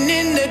 swimming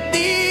in the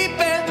deep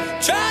end,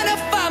 trying to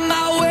find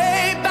my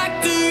way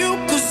back to you,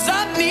 'cause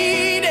I've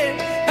needed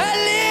a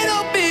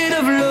little bit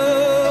of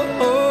love,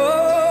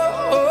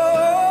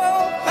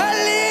 a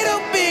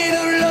little bit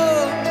of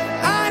love.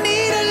 I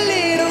need a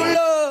little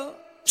love,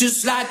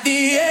 just like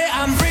the air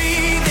I'm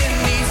breathing.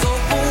 These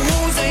open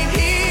wounds ain't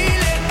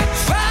healing.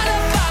 Trying to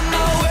find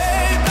my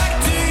way back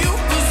to you,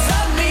 'cause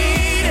I've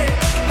needed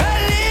a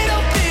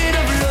little bit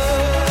of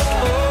love,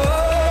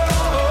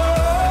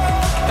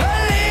 a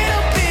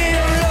little bit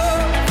of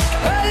love,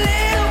 a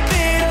little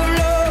bit of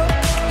love,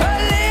 a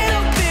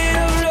little bit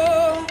of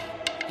love.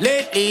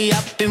 Lately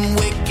I've been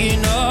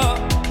waking up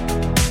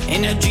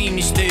in a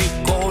dreamy state,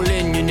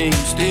 calling your name,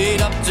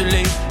 stayed up too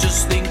late, just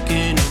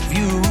thinking of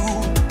you.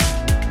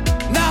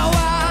 Now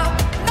I'm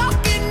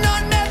knocking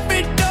on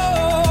every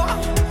door,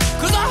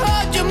 'cause I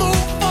heard you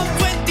move from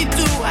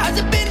 22. Has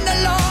it been that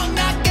long?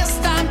 I guess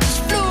time just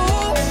flew.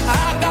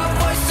 I got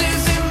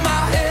voices in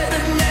my head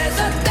and there's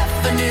a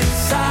deafening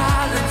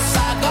silence.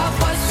 I got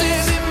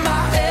voices in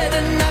my head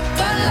and I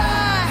can't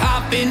lie.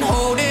 I've been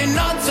holding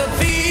on to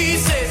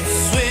pieces,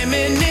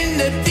 swimming in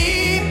the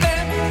deep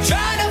end,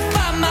 trying to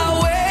find my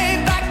way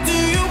back to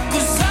you,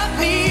 'cause I've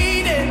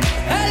needed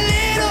a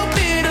little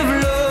bit of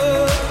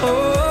love,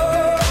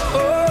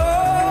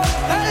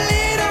 a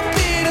little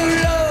bit of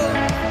love.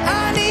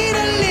 I need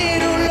a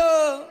little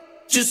love,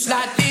 just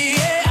like the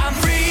air I'm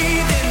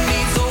breathing.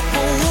 These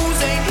open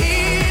wounds ain't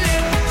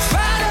healing.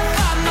 Trying to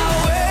find my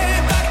way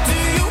back to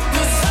you,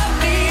 'cause I've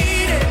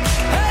needed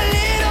a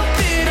little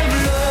bit of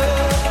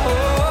love,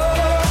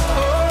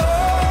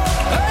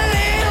 a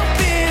little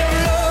bit of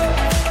love,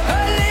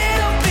 a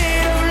little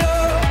bit of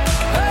love,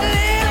 a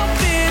little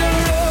bit of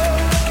love.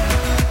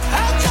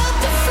 I tried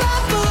to fly,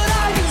 but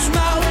I used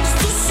my wings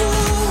too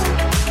soon.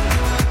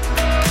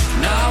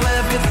 Now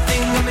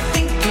everything got me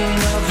thinking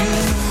of you.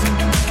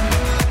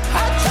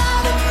 I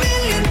tried a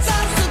million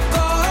times to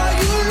call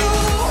you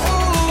loose.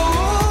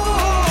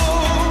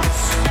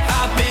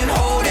 I've been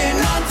holding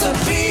on to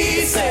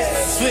pieces,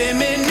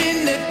 swimming in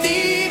the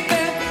deep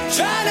end,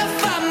 trying to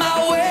find my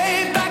way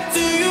back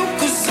to you,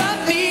 'cause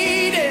I've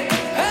needed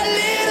a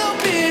little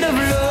bit of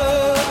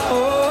love,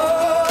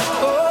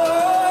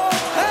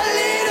 a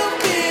little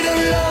bit of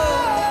love.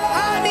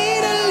 I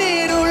need a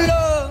little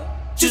love,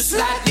 just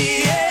like the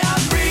air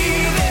I'm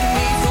breathing.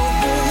 These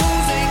open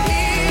wounds ain't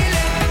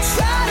healing.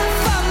 Try to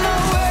find my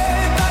way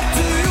back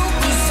to you,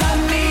 'cause I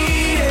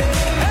needed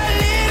a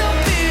little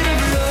bit of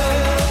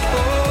love,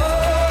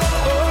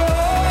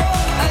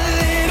 a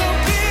little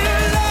bit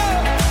of love,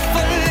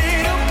 a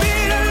little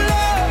bit of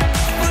love,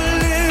 a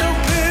little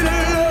bit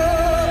of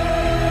love.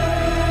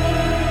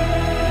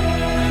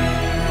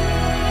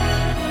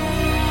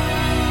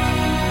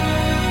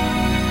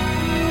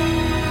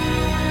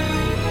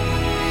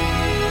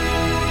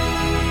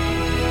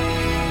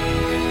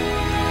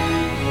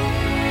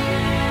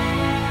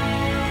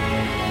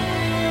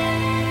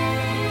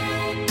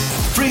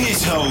 Bring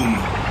it home.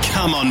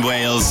 Come on,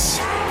 Wales.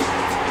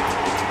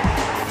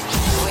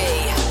 We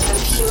are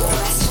Pure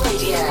West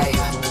Radio.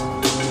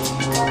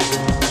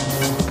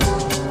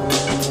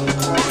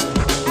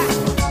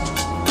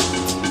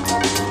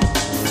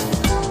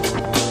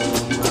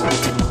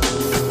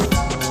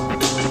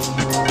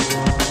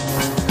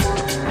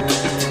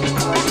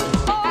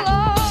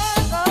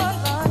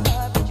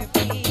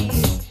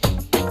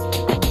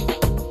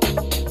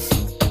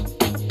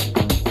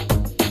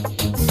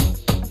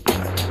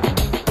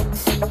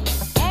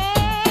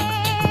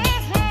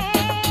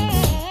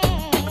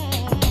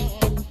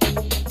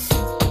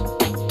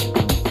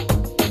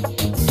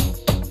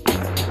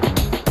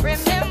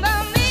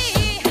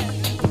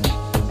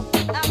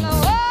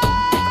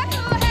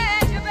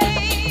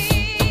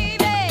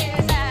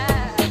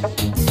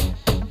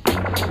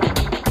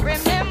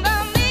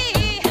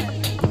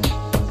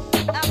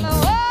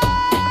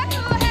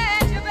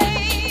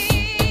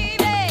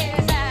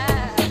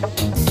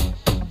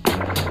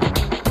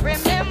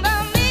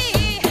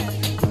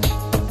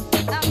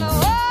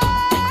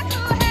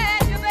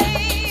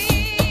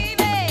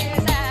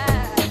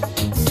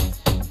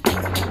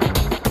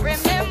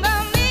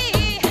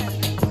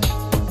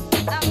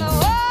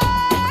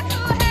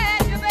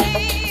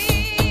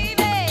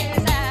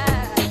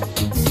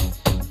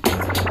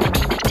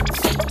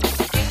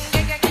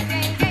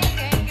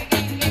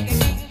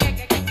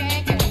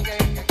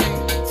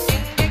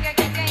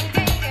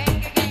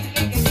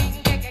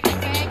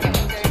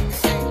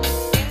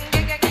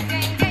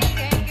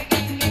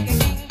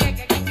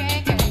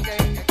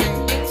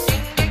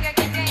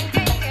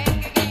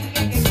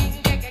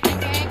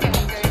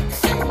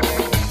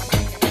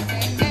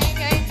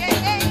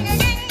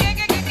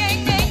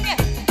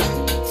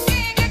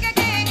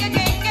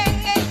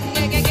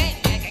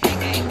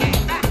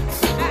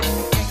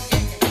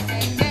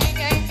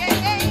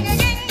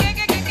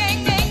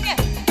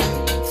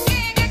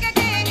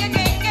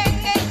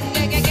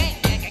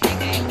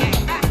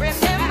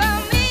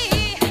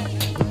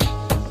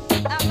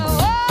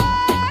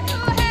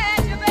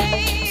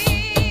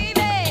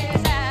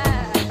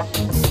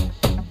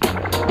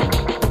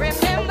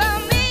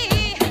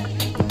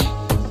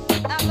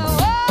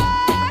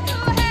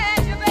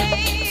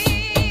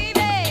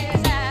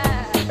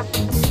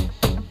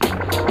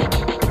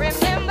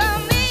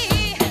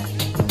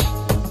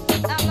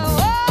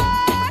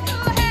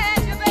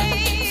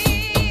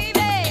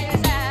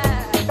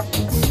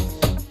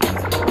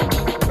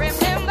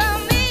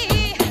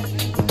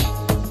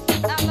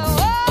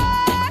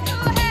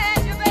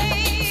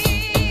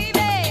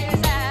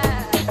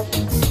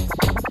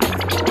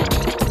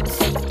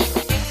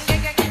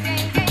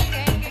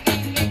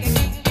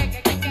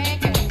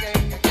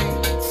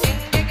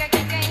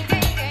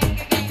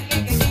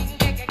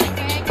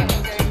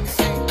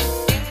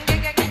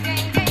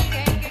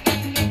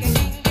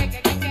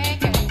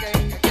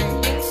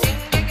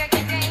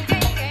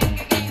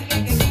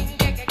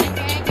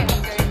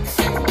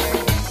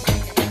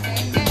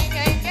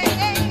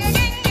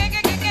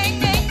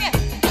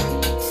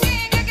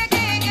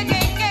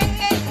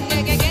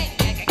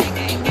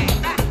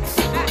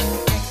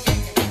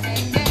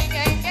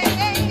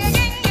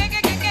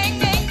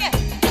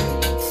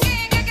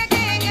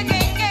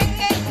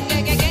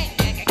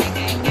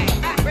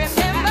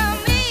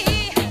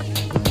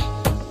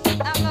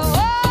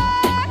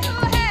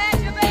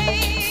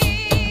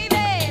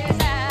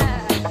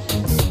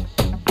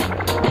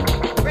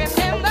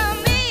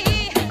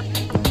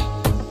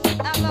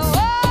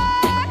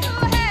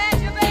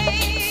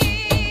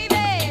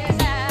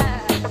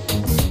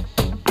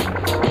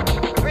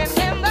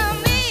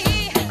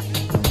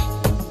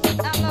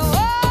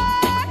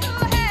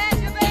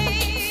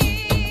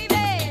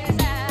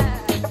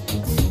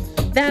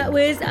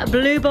 That was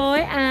Blue Boy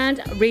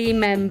and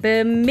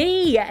Remember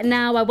Me.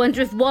 Now, I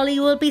wonder if Wally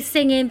will be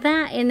singing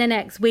that in the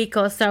next week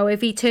or so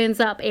if he turns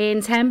up in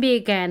Tenby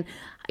again.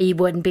 He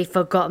wouldn't be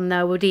forgotten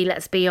though, would he?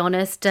 Let's be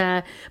honest.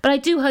 But I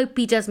do hope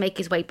he does make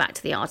his way back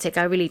to the Arctic.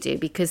 I really do,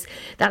 because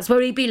that's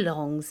where he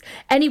belongs.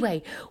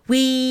 Anyway,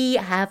 we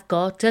have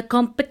got a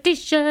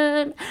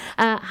competition.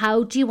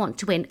 How do you want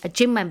to win a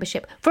gym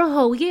membership for a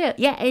whole year?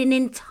 Yeah, an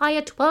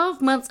entire 12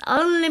 months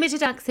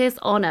unlimited access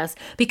on us,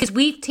 because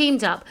we've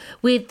teamed up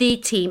with the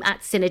team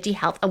at Synergy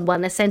Health and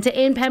Wellness Centre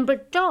in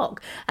Pembroke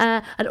Dock.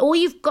 And all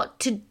you've got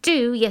to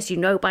do, yes, you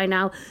know by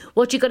now,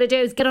 what you've got to do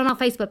is get on our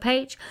Facebook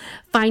page,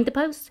 find the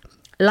post,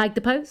 like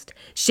the post,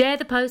 share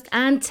the post,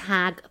 and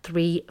tag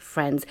 3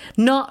 friends.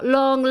 Not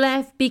long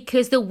left,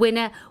 because the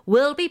winner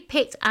will be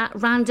picked at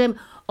random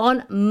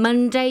on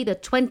Monday the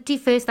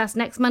 21st, that's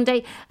next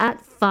Monday, at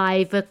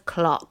 5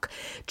 o'clock.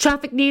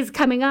 Traffic news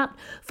coming up,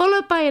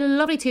 followed by a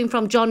lovely tune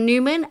from John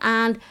Newman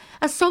and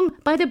a song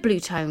by the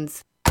Blue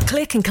Tones.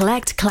 Click and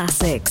collect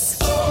classics.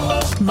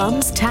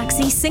 Mum's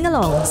taxi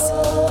sing-alongs.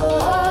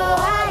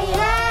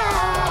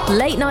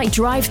 Late night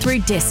drive-through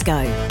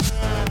disco.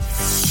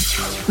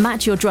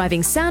 Match your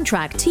driving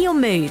soundtrack to your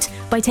mood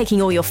by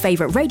taking all your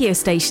favourite radio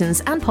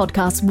stations and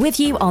podcasts with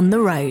you on the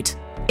road.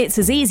 It's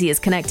as easy as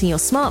connecting your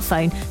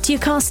smartphone to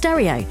your car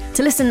stereo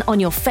to listen on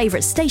your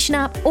favourite station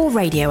app or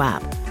radio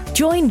app.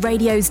 Join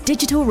radio's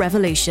digital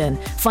revolution.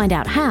 Find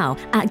out how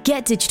at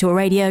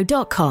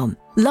getdigitalradio.com.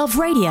 Love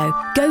radio,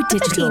 go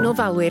digital. Ydych chi'n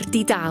ofalwyr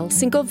di-dal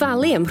sy'n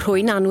gofalu ym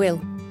Mhrwyn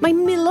Annwyl? Mae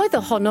miloedd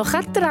ohonoch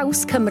ar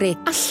draws Cymru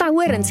a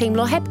llawer yn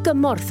teimlo heb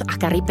gymorth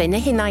ac ar ei ben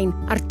eu hunain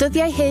a'r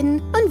dyddiau hyn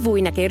yn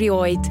fwy nag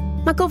erioed.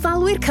 Mae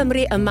Gofalwyr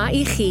Cymru yma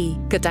i chi,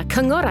 gyda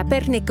cyngor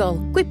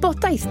abernigol,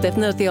 gwybodaeth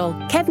defnyddiol,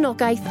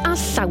 cefnogaeth a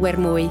llawer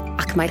mwy,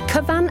 ac mae'r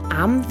cyfan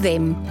am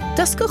ddim.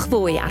 Dysgwch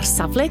fwy ar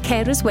safle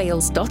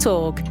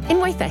carerswales.org.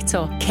 Unwaith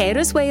eto,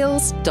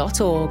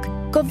 carerswales.org.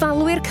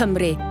 Gofalwyr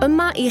Cymru,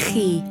 yma i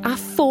chi a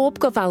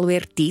phob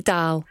gofalwyr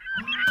di-dal.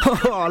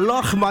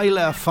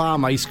 Lochmeyler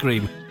Farm Ice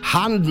Cream.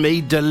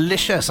 Handmade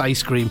delicious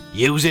ice cream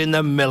using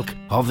the milk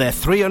of their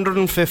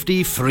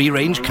 350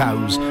 free-range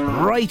cows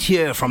right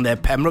here from their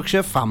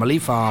Pembrokeshire family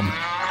farm.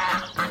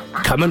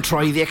 Come and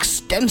try the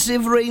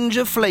extensive range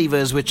of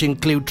flavours which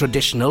include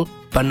traditional,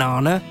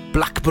 banana,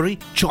 blackberry,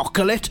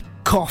 chocolate,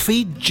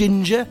 coffee,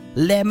 ginger,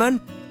 lemon,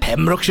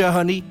 Pembrokeshire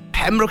honey,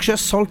 Pembrokeshire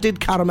salted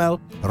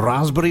caramel,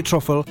 raspberry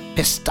truffle,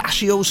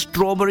 pistachio,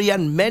 strawberry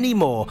and many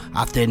more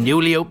at their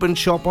newly opened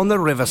shop on the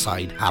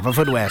Riverside,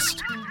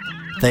 Haverfordwest.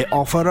 They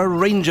offer a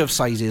range of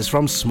sizes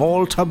from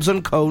small tubs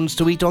and cones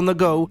to eat on the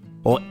go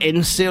or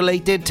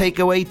insulated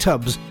takeaway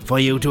tubs for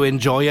you to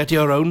enjoy at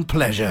your own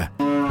pleasure.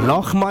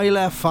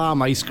 Lochmeyler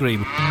Farm Ice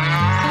Cream.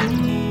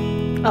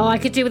 Oh, I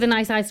could do with a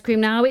nice ice cream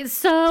now. It's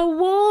so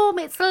warm.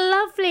 It's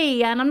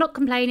lovely. And I'm not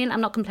complaining.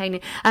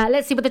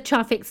 Let's see what the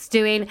traffic's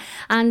doing.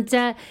 And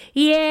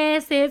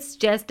yes, it's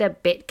just a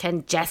bit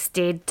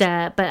congested.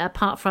 But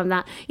apart from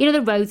that, you know,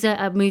 the roads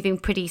are moving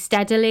pretty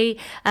steadily.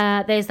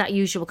 There's that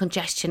usual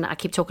congestion that I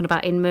keep talking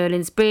about in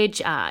Merlin's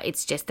Bridge.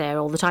 It's just there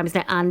all the time,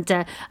 isn't it? And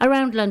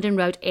around London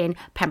Road in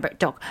Pembroke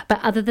Dock. But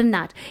other than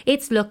that,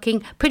 it's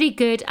looking pretty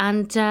good.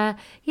 And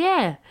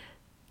yeah,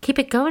 keep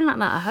it going like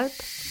that, I hope.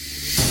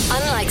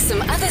 Unlike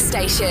some other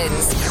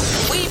stations,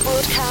 we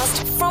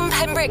broadcast from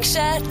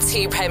Pembrokeshire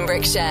to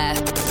Pembrokeshire.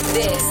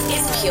 This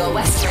is Pure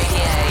West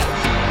Radio.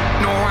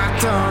 No, I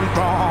done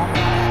wrong,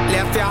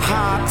 left your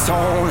heart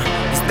torn.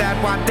 Is that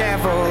what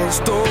devils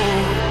do?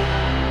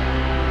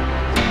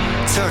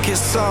 Took you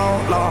so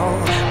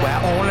long, where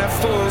only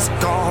fools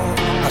go.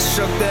 I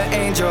shook the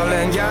angel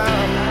in you.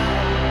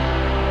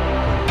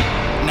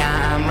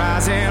 Now I'm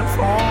rising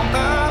from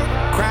the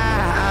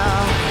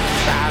ground,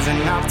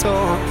 rising up to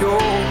you.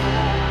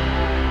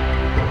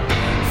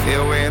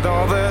 Filled with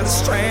all the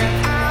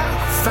strength I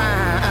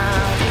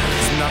found,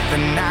 there's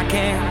nothing I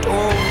can't do.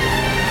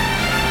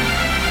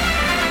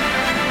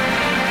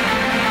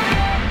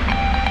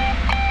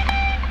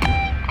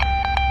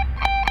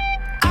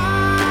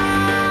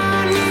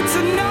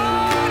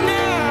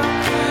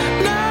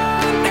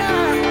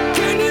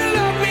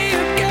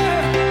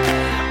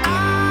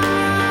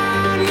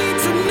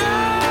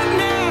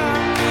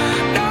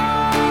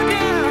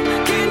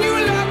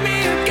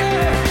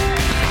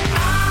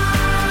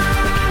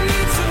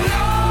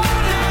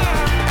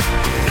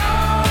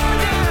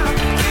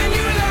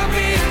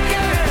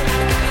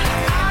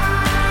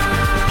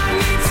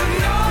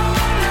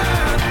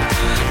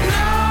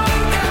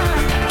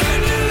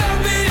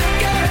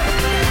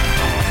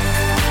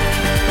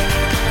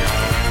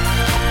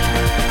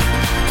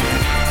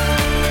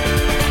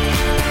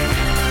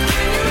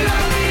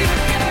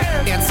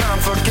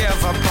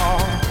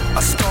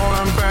 A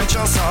stolen burnt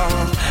your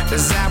soul.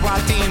 Is that what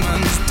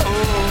demons do?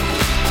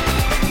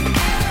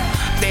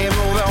 They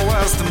rule the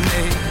world to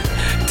me,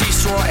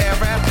 destroy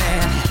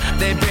everything.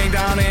 They bring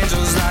down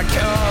angels like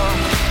you.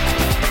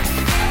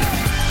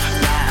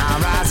 Now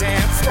I'm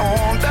rising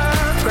from the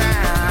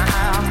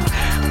ground,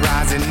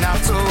 rising up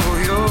to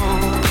you.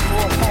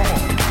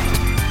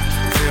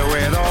 Filled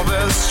with all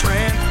the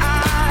strength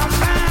I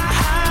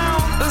found,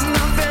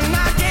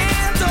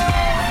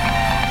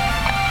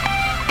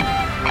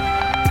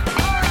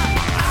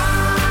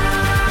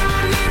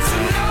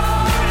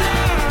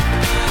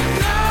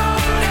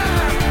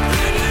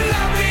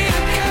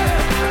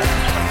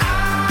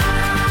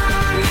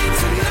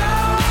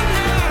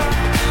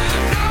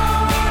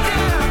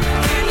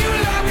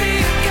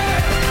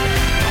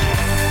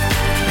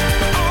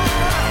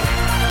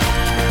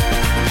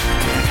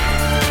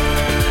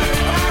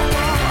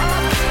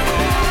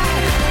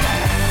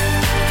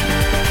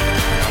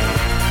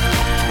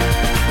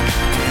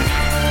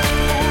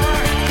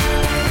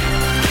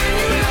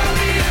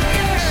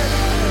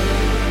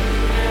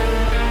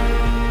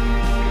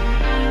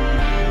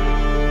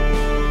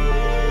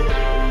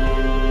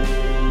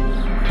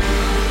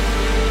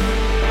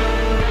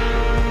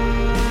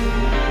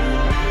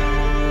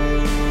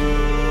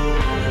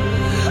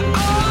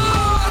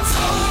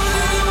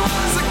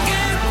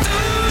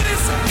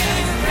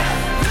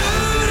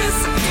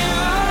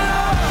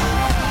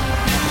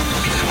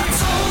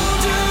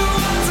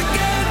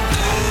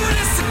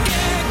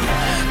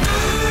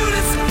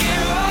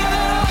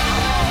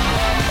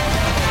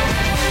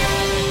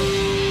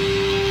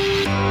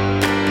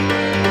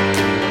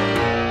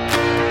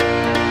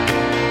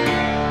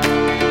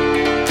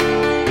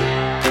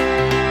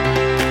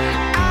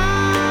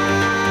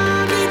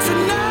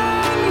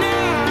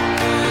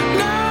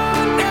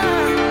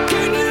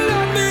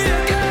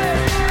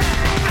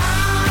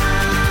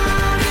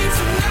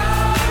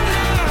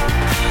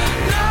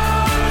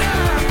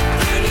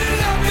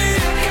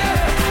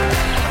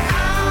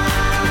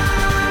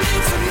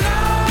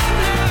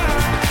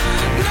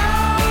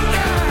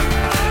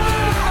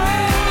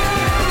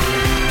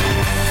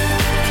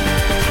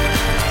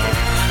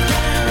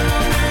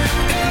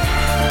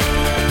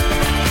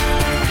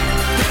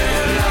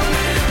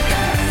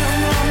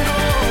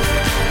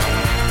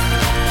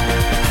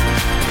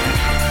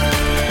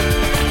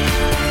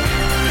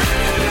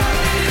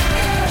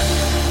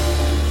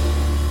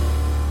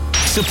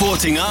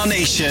 Supporting our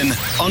nation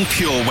on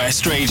Pure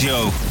West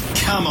Radio.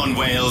 Come on,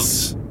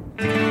 Wales.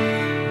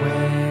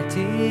 Where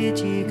did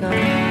you go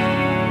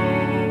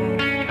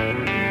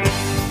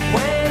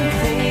when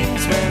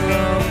things went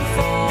wrong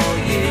for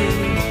you?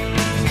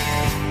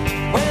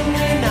 When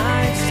the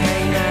nights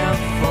came out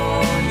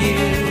for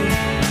you,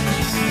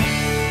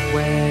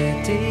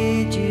 where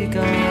did you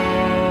go?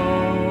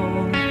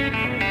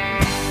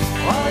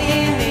 All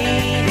you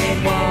needed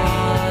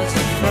was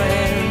a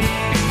friend.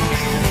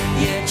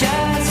 You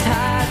just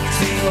had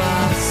to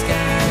ask,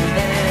 and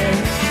then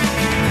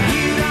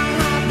you don't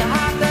have to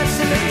have the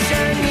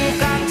solution. You've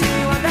got to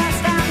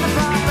understand the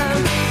problem,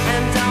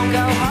 and don't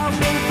go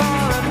hoping for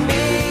a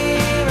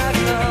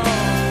miracle.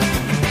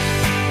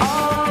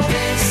 All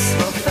this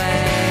will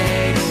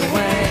fade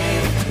away,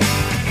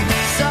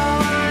 so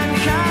I'm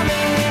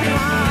coming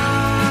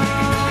home.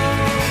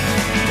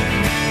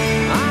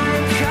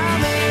 I'm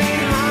coming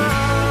home.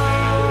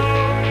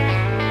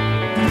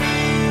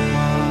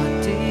 What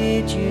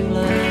did you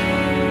learn?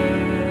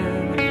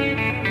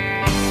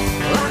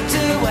 Locked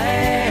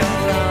away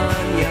all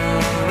on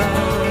your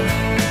own.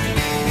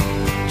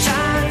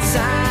 Chance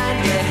and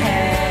your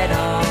head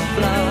all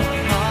blown.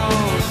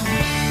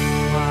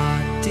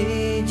 What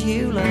did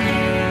you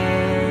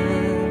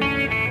learn?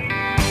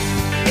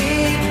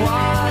 It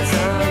was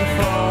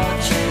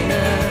unfortunate.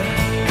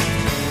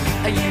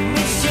 You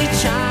missed your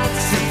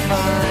chance to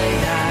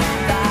find out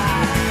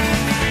that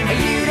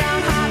you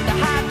don't have to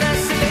have the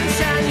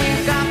solution.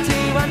 You've got to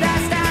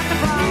understand the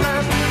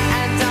problem,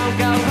 and don't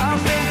go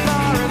hoping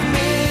for a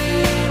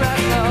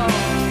miracle.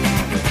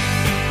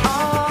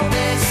 All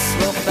this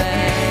will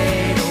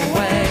fade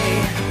away,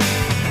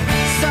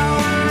 so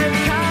I'm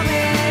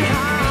coming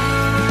home.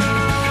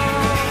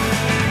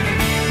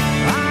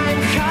 I'm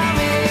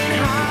coming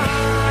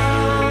home.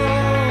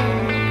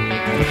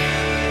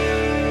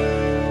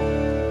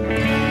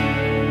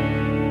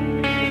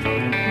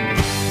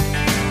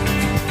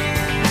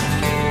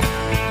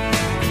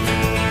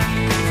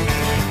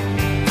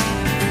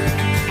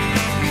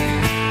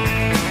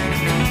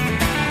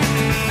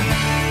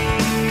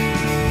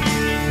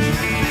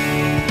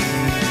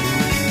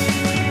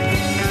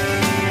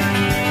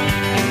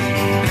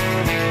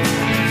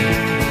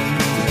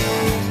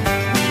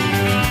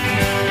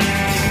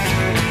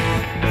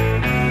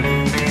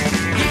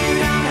 You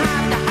don't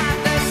have to have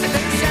the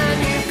solution.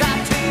 You've got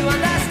to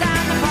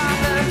understand the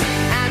problem,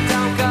 and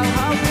don't go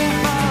hoping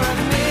for a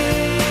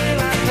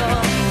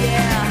miracle.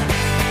 Yeah,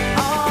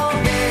 all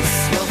this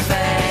will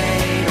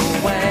fade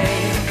away,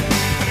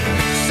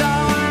 so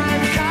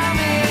I'm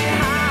coming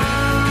home.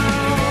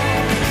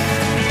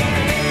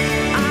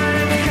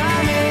 I'm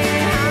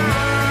coming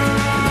home.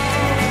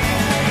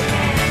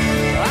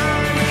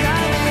 I'm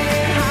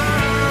coming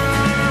home,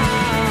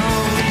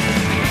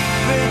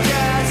 but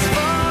just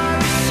for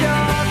a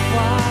short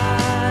while.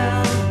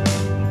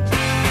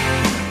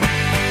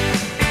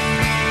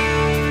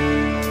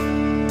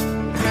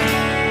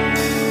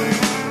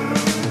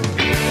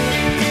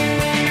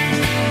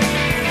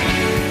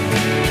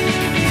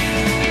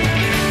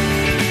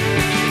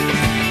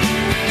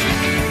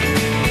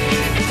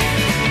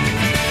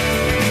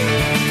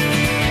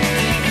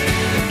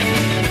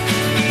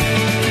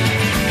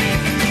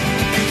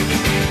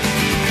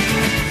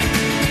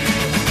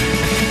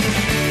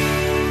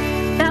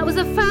 That was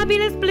a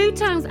fabulous Blue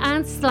Tones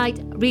and Slight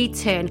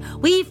Return.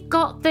 We've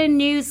got the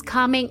news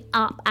coming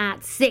up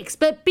at 6,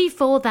 but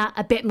before that,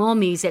 a bit more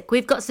music.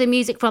 We've got some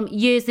music from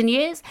Years and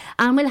Years,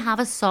 and we'll have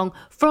a song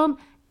from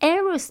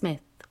Aerosmith.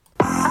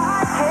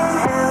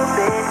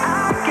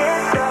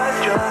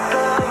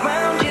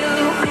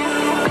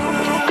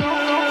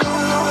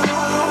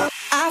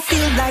 I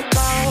feel like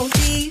all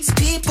these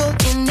people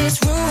in this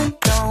room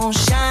don't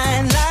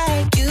shine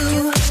like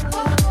you.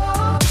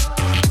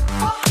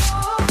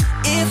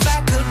 If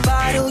I could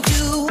bottle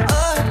you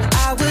up,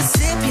 I would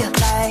sip you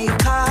like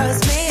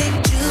cosmic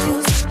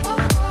juice.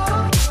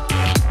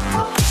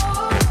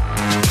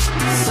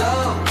 So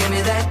give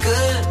me that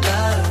good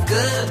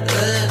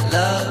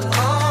love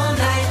all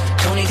night.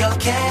 Don't need your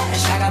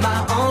cash, I got my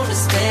own to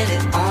spend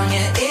it on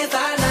you if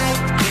I like.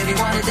 If you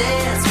wanna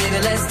dance, baby,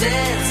 let's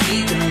dance. We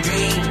can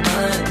dream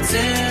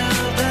until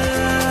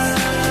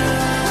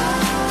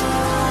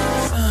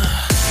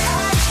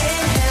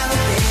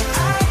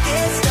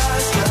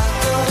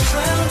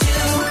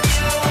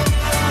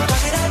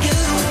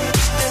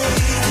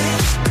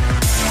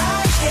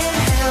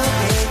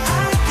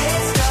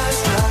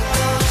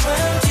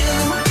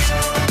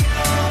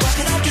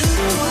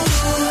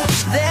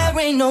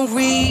no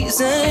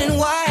reason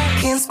why I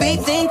can't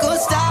speak, think, or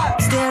stop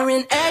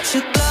staring at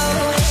you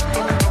glow.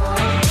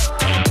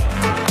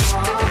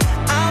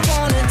 I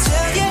wanna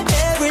tell you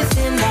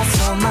everything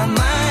that's on my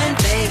mind,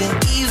 baby,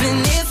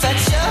 even if I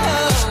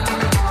chose.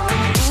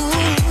 Ooh,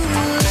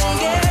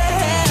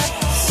 yeah.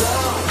 So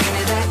give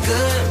me that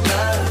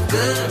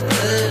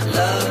good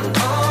love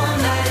all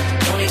night.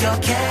 Don't need your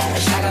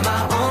cash, I got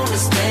my own to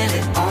spend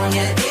it on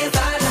you if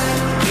I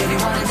like. If you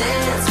wanna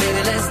dance,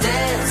 baby, let's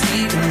dance. We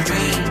can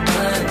dream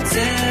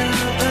until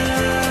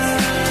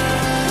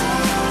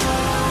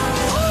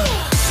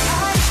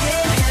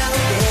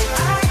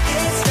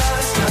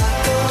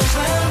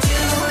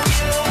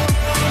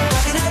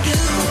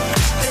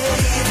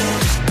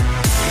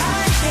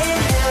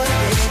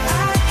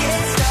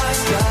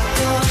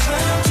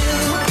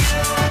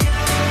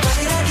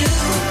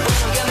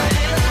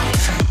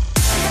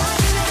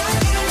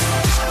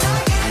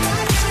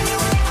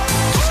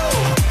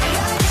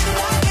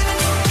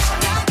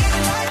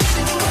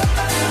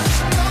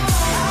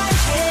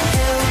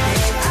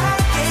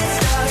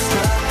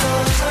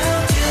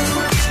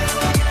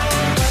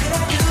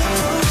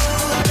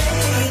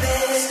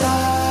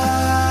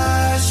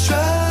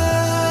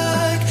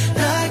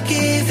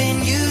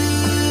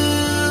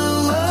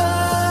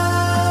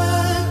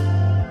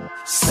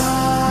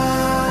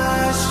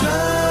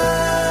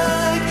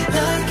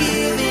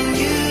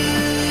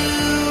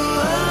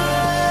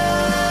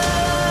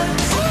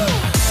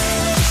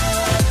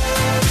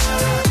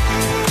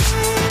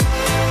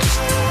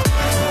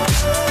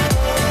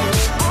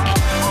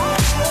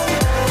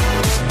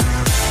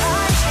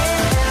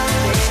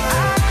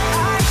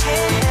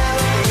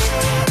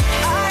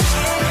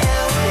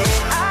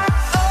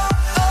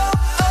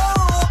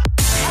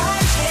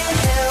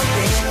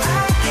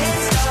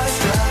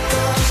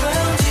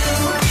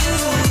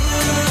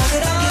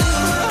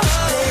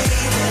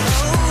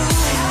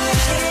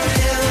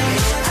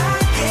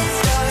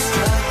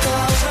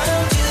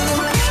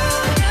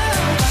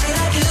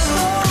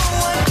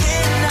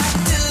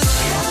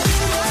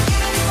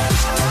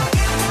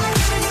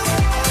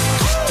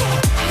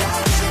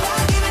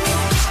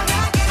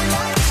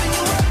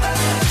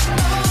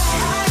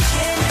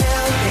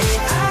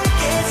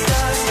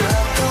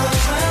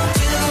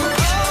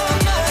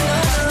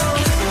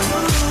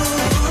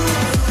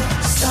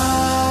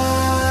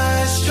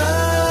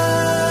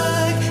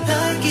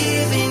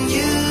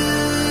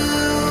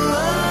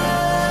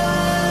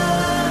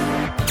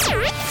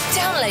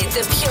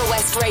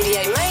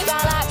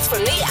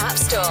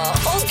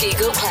Store or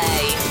Google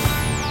Play.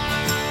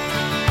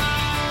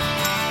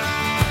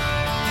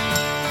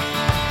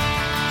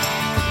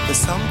 There's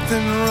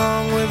something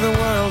wrong with the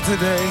world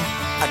today.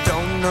 I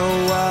don't know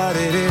what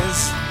it is.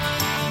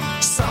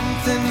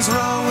 Something's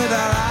wrong with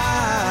our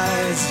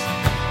eyes.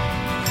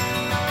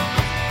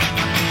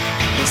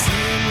 We're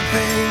seeing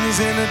things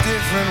in a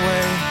different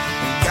way,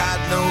 and God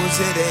knows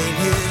it ain't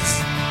his.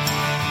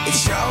 It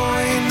sure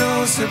ain't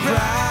no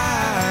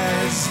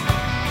surprise.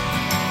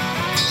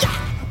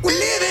 We're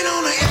living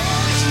on the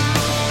edge.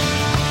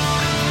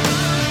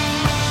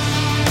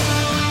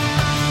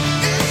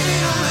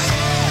 Living on the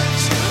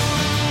edge.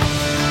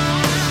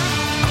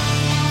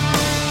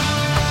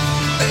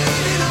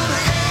 Living on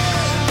the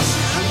edge.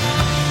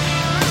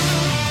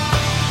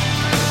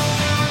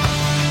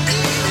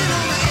 Living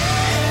on the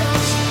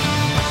edge.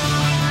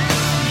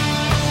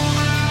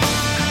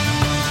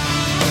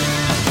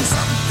 There's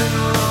something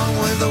wrong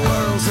with the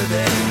world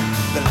today.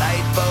 The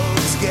light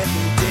bulb's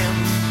getting dim.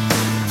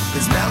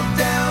 There's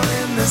meltdown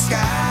in the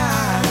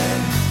sky.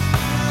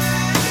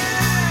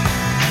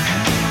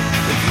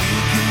 If you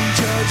can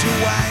judge a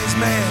wise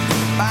man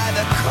by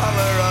the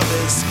color of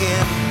his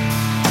skin,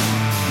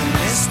 then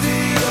mister,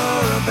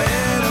 you're a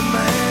better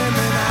man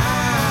than I.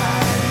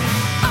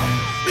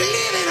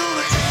 Living on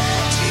the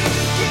edge, you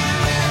can't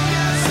let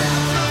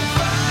yourself on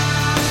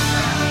fire.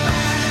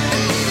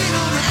 Living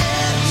on the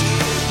edge,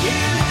 you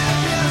can't help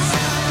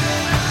yourself.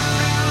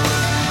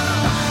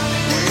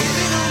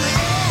 Living on the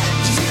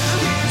edge, you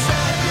can't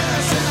stop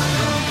yourself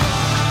on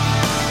fire.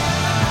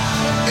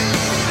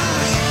 Living on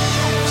the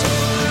edge.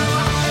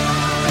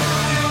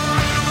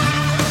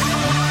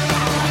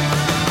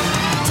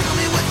 Tell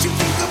me what you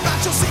think about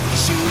your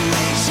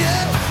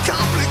situation. Come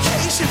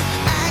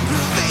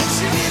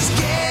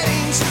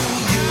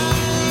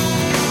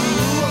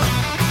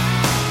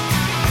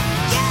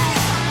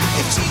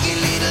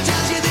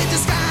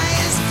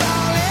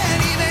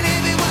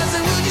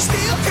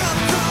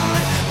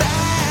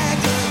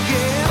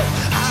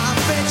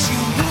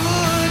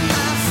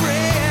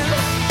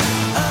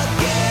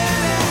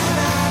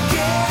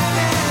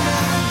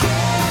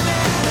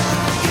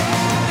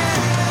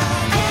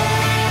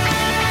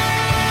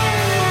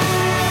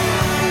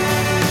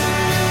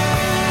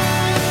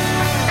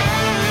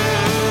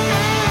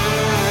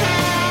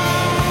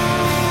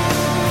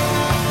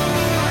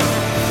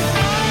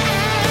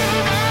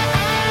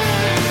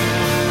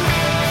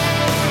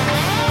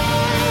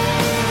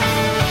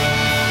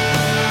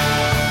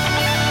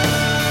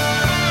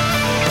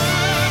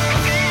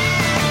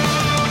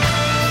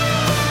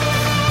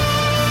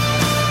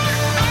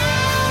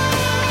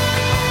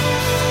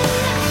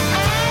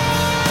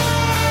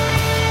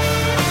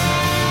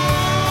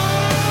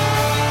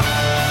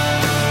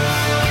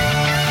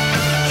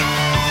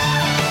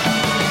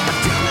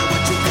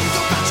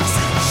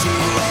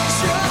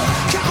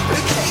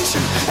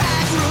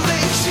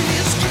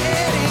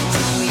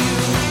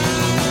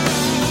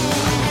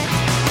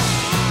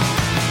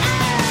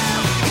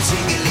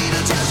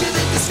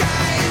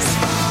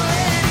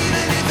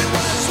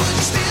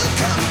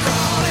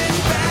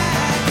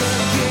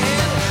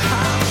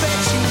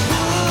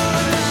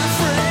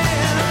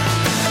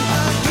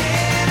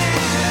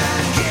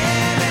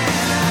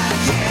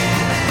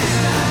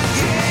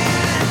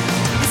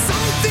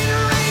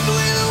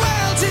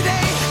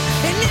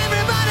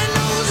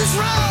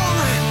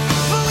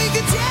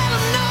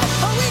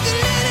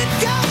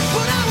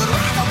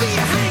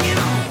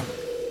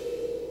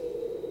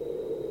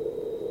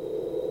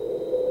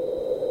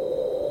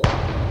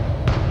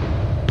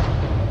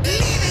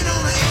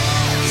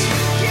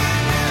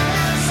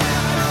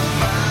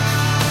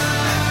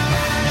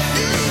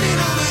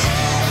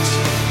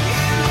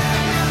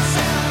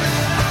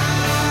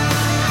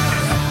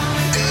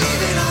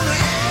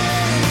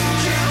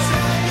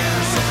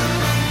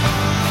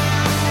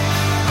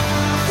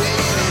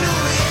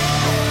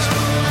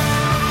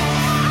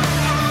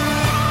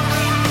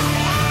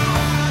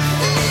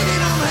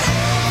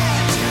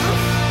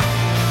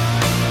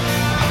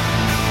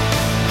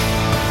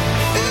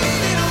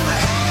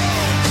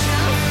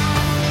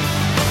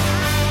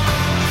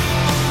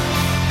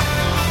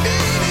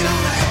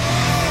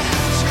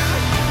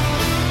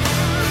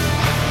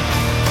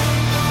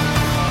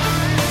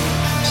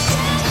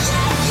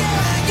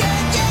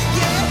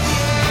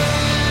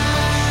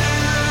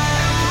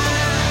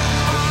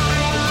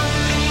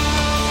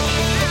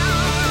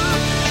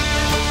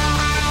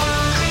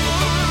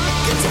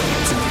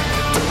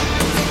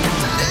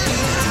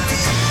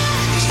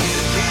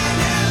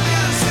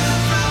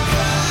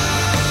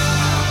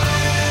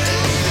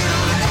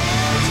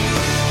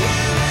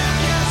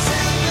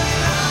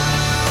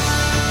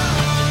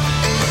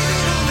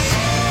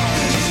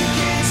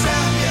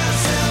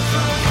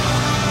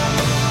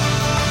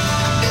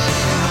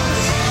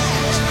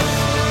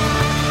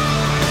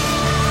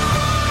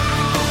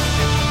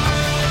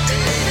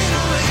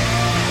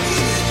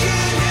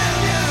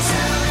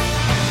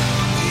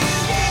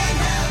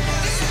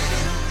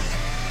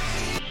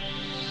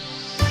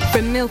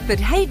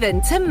Milford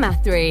Haven to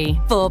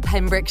Mathry. For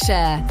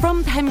Pembrokeshire.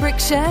 From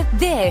Pembrokeshire,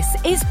 this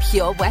is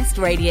Pure West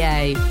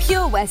Radio.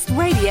 Pure West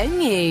Radio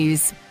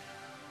News.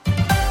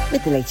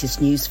 With the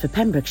latest news for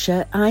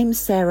Pembrokeshire, I'm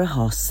Sara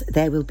Hoss.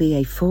 There will be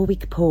a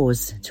 4-week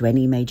pause to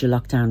any major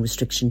lockdown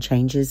restriction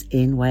changes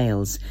in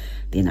Wales.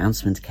 The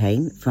announcement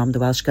came from the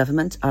Welsh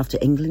Government after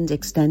England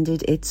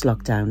extended its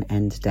lockdown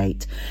end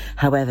date.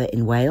 However,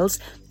 in Wales,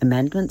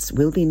 amendments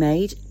will be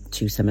made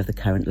to some of the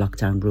current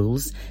lockdown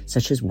rules,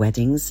 such as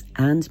weddings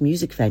and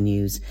music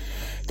venues.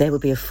 There will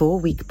be a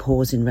 4-week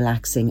pause in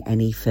relaxing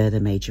any further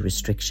major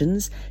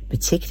restrictions,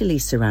 particularly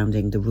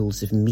surrounding the rules of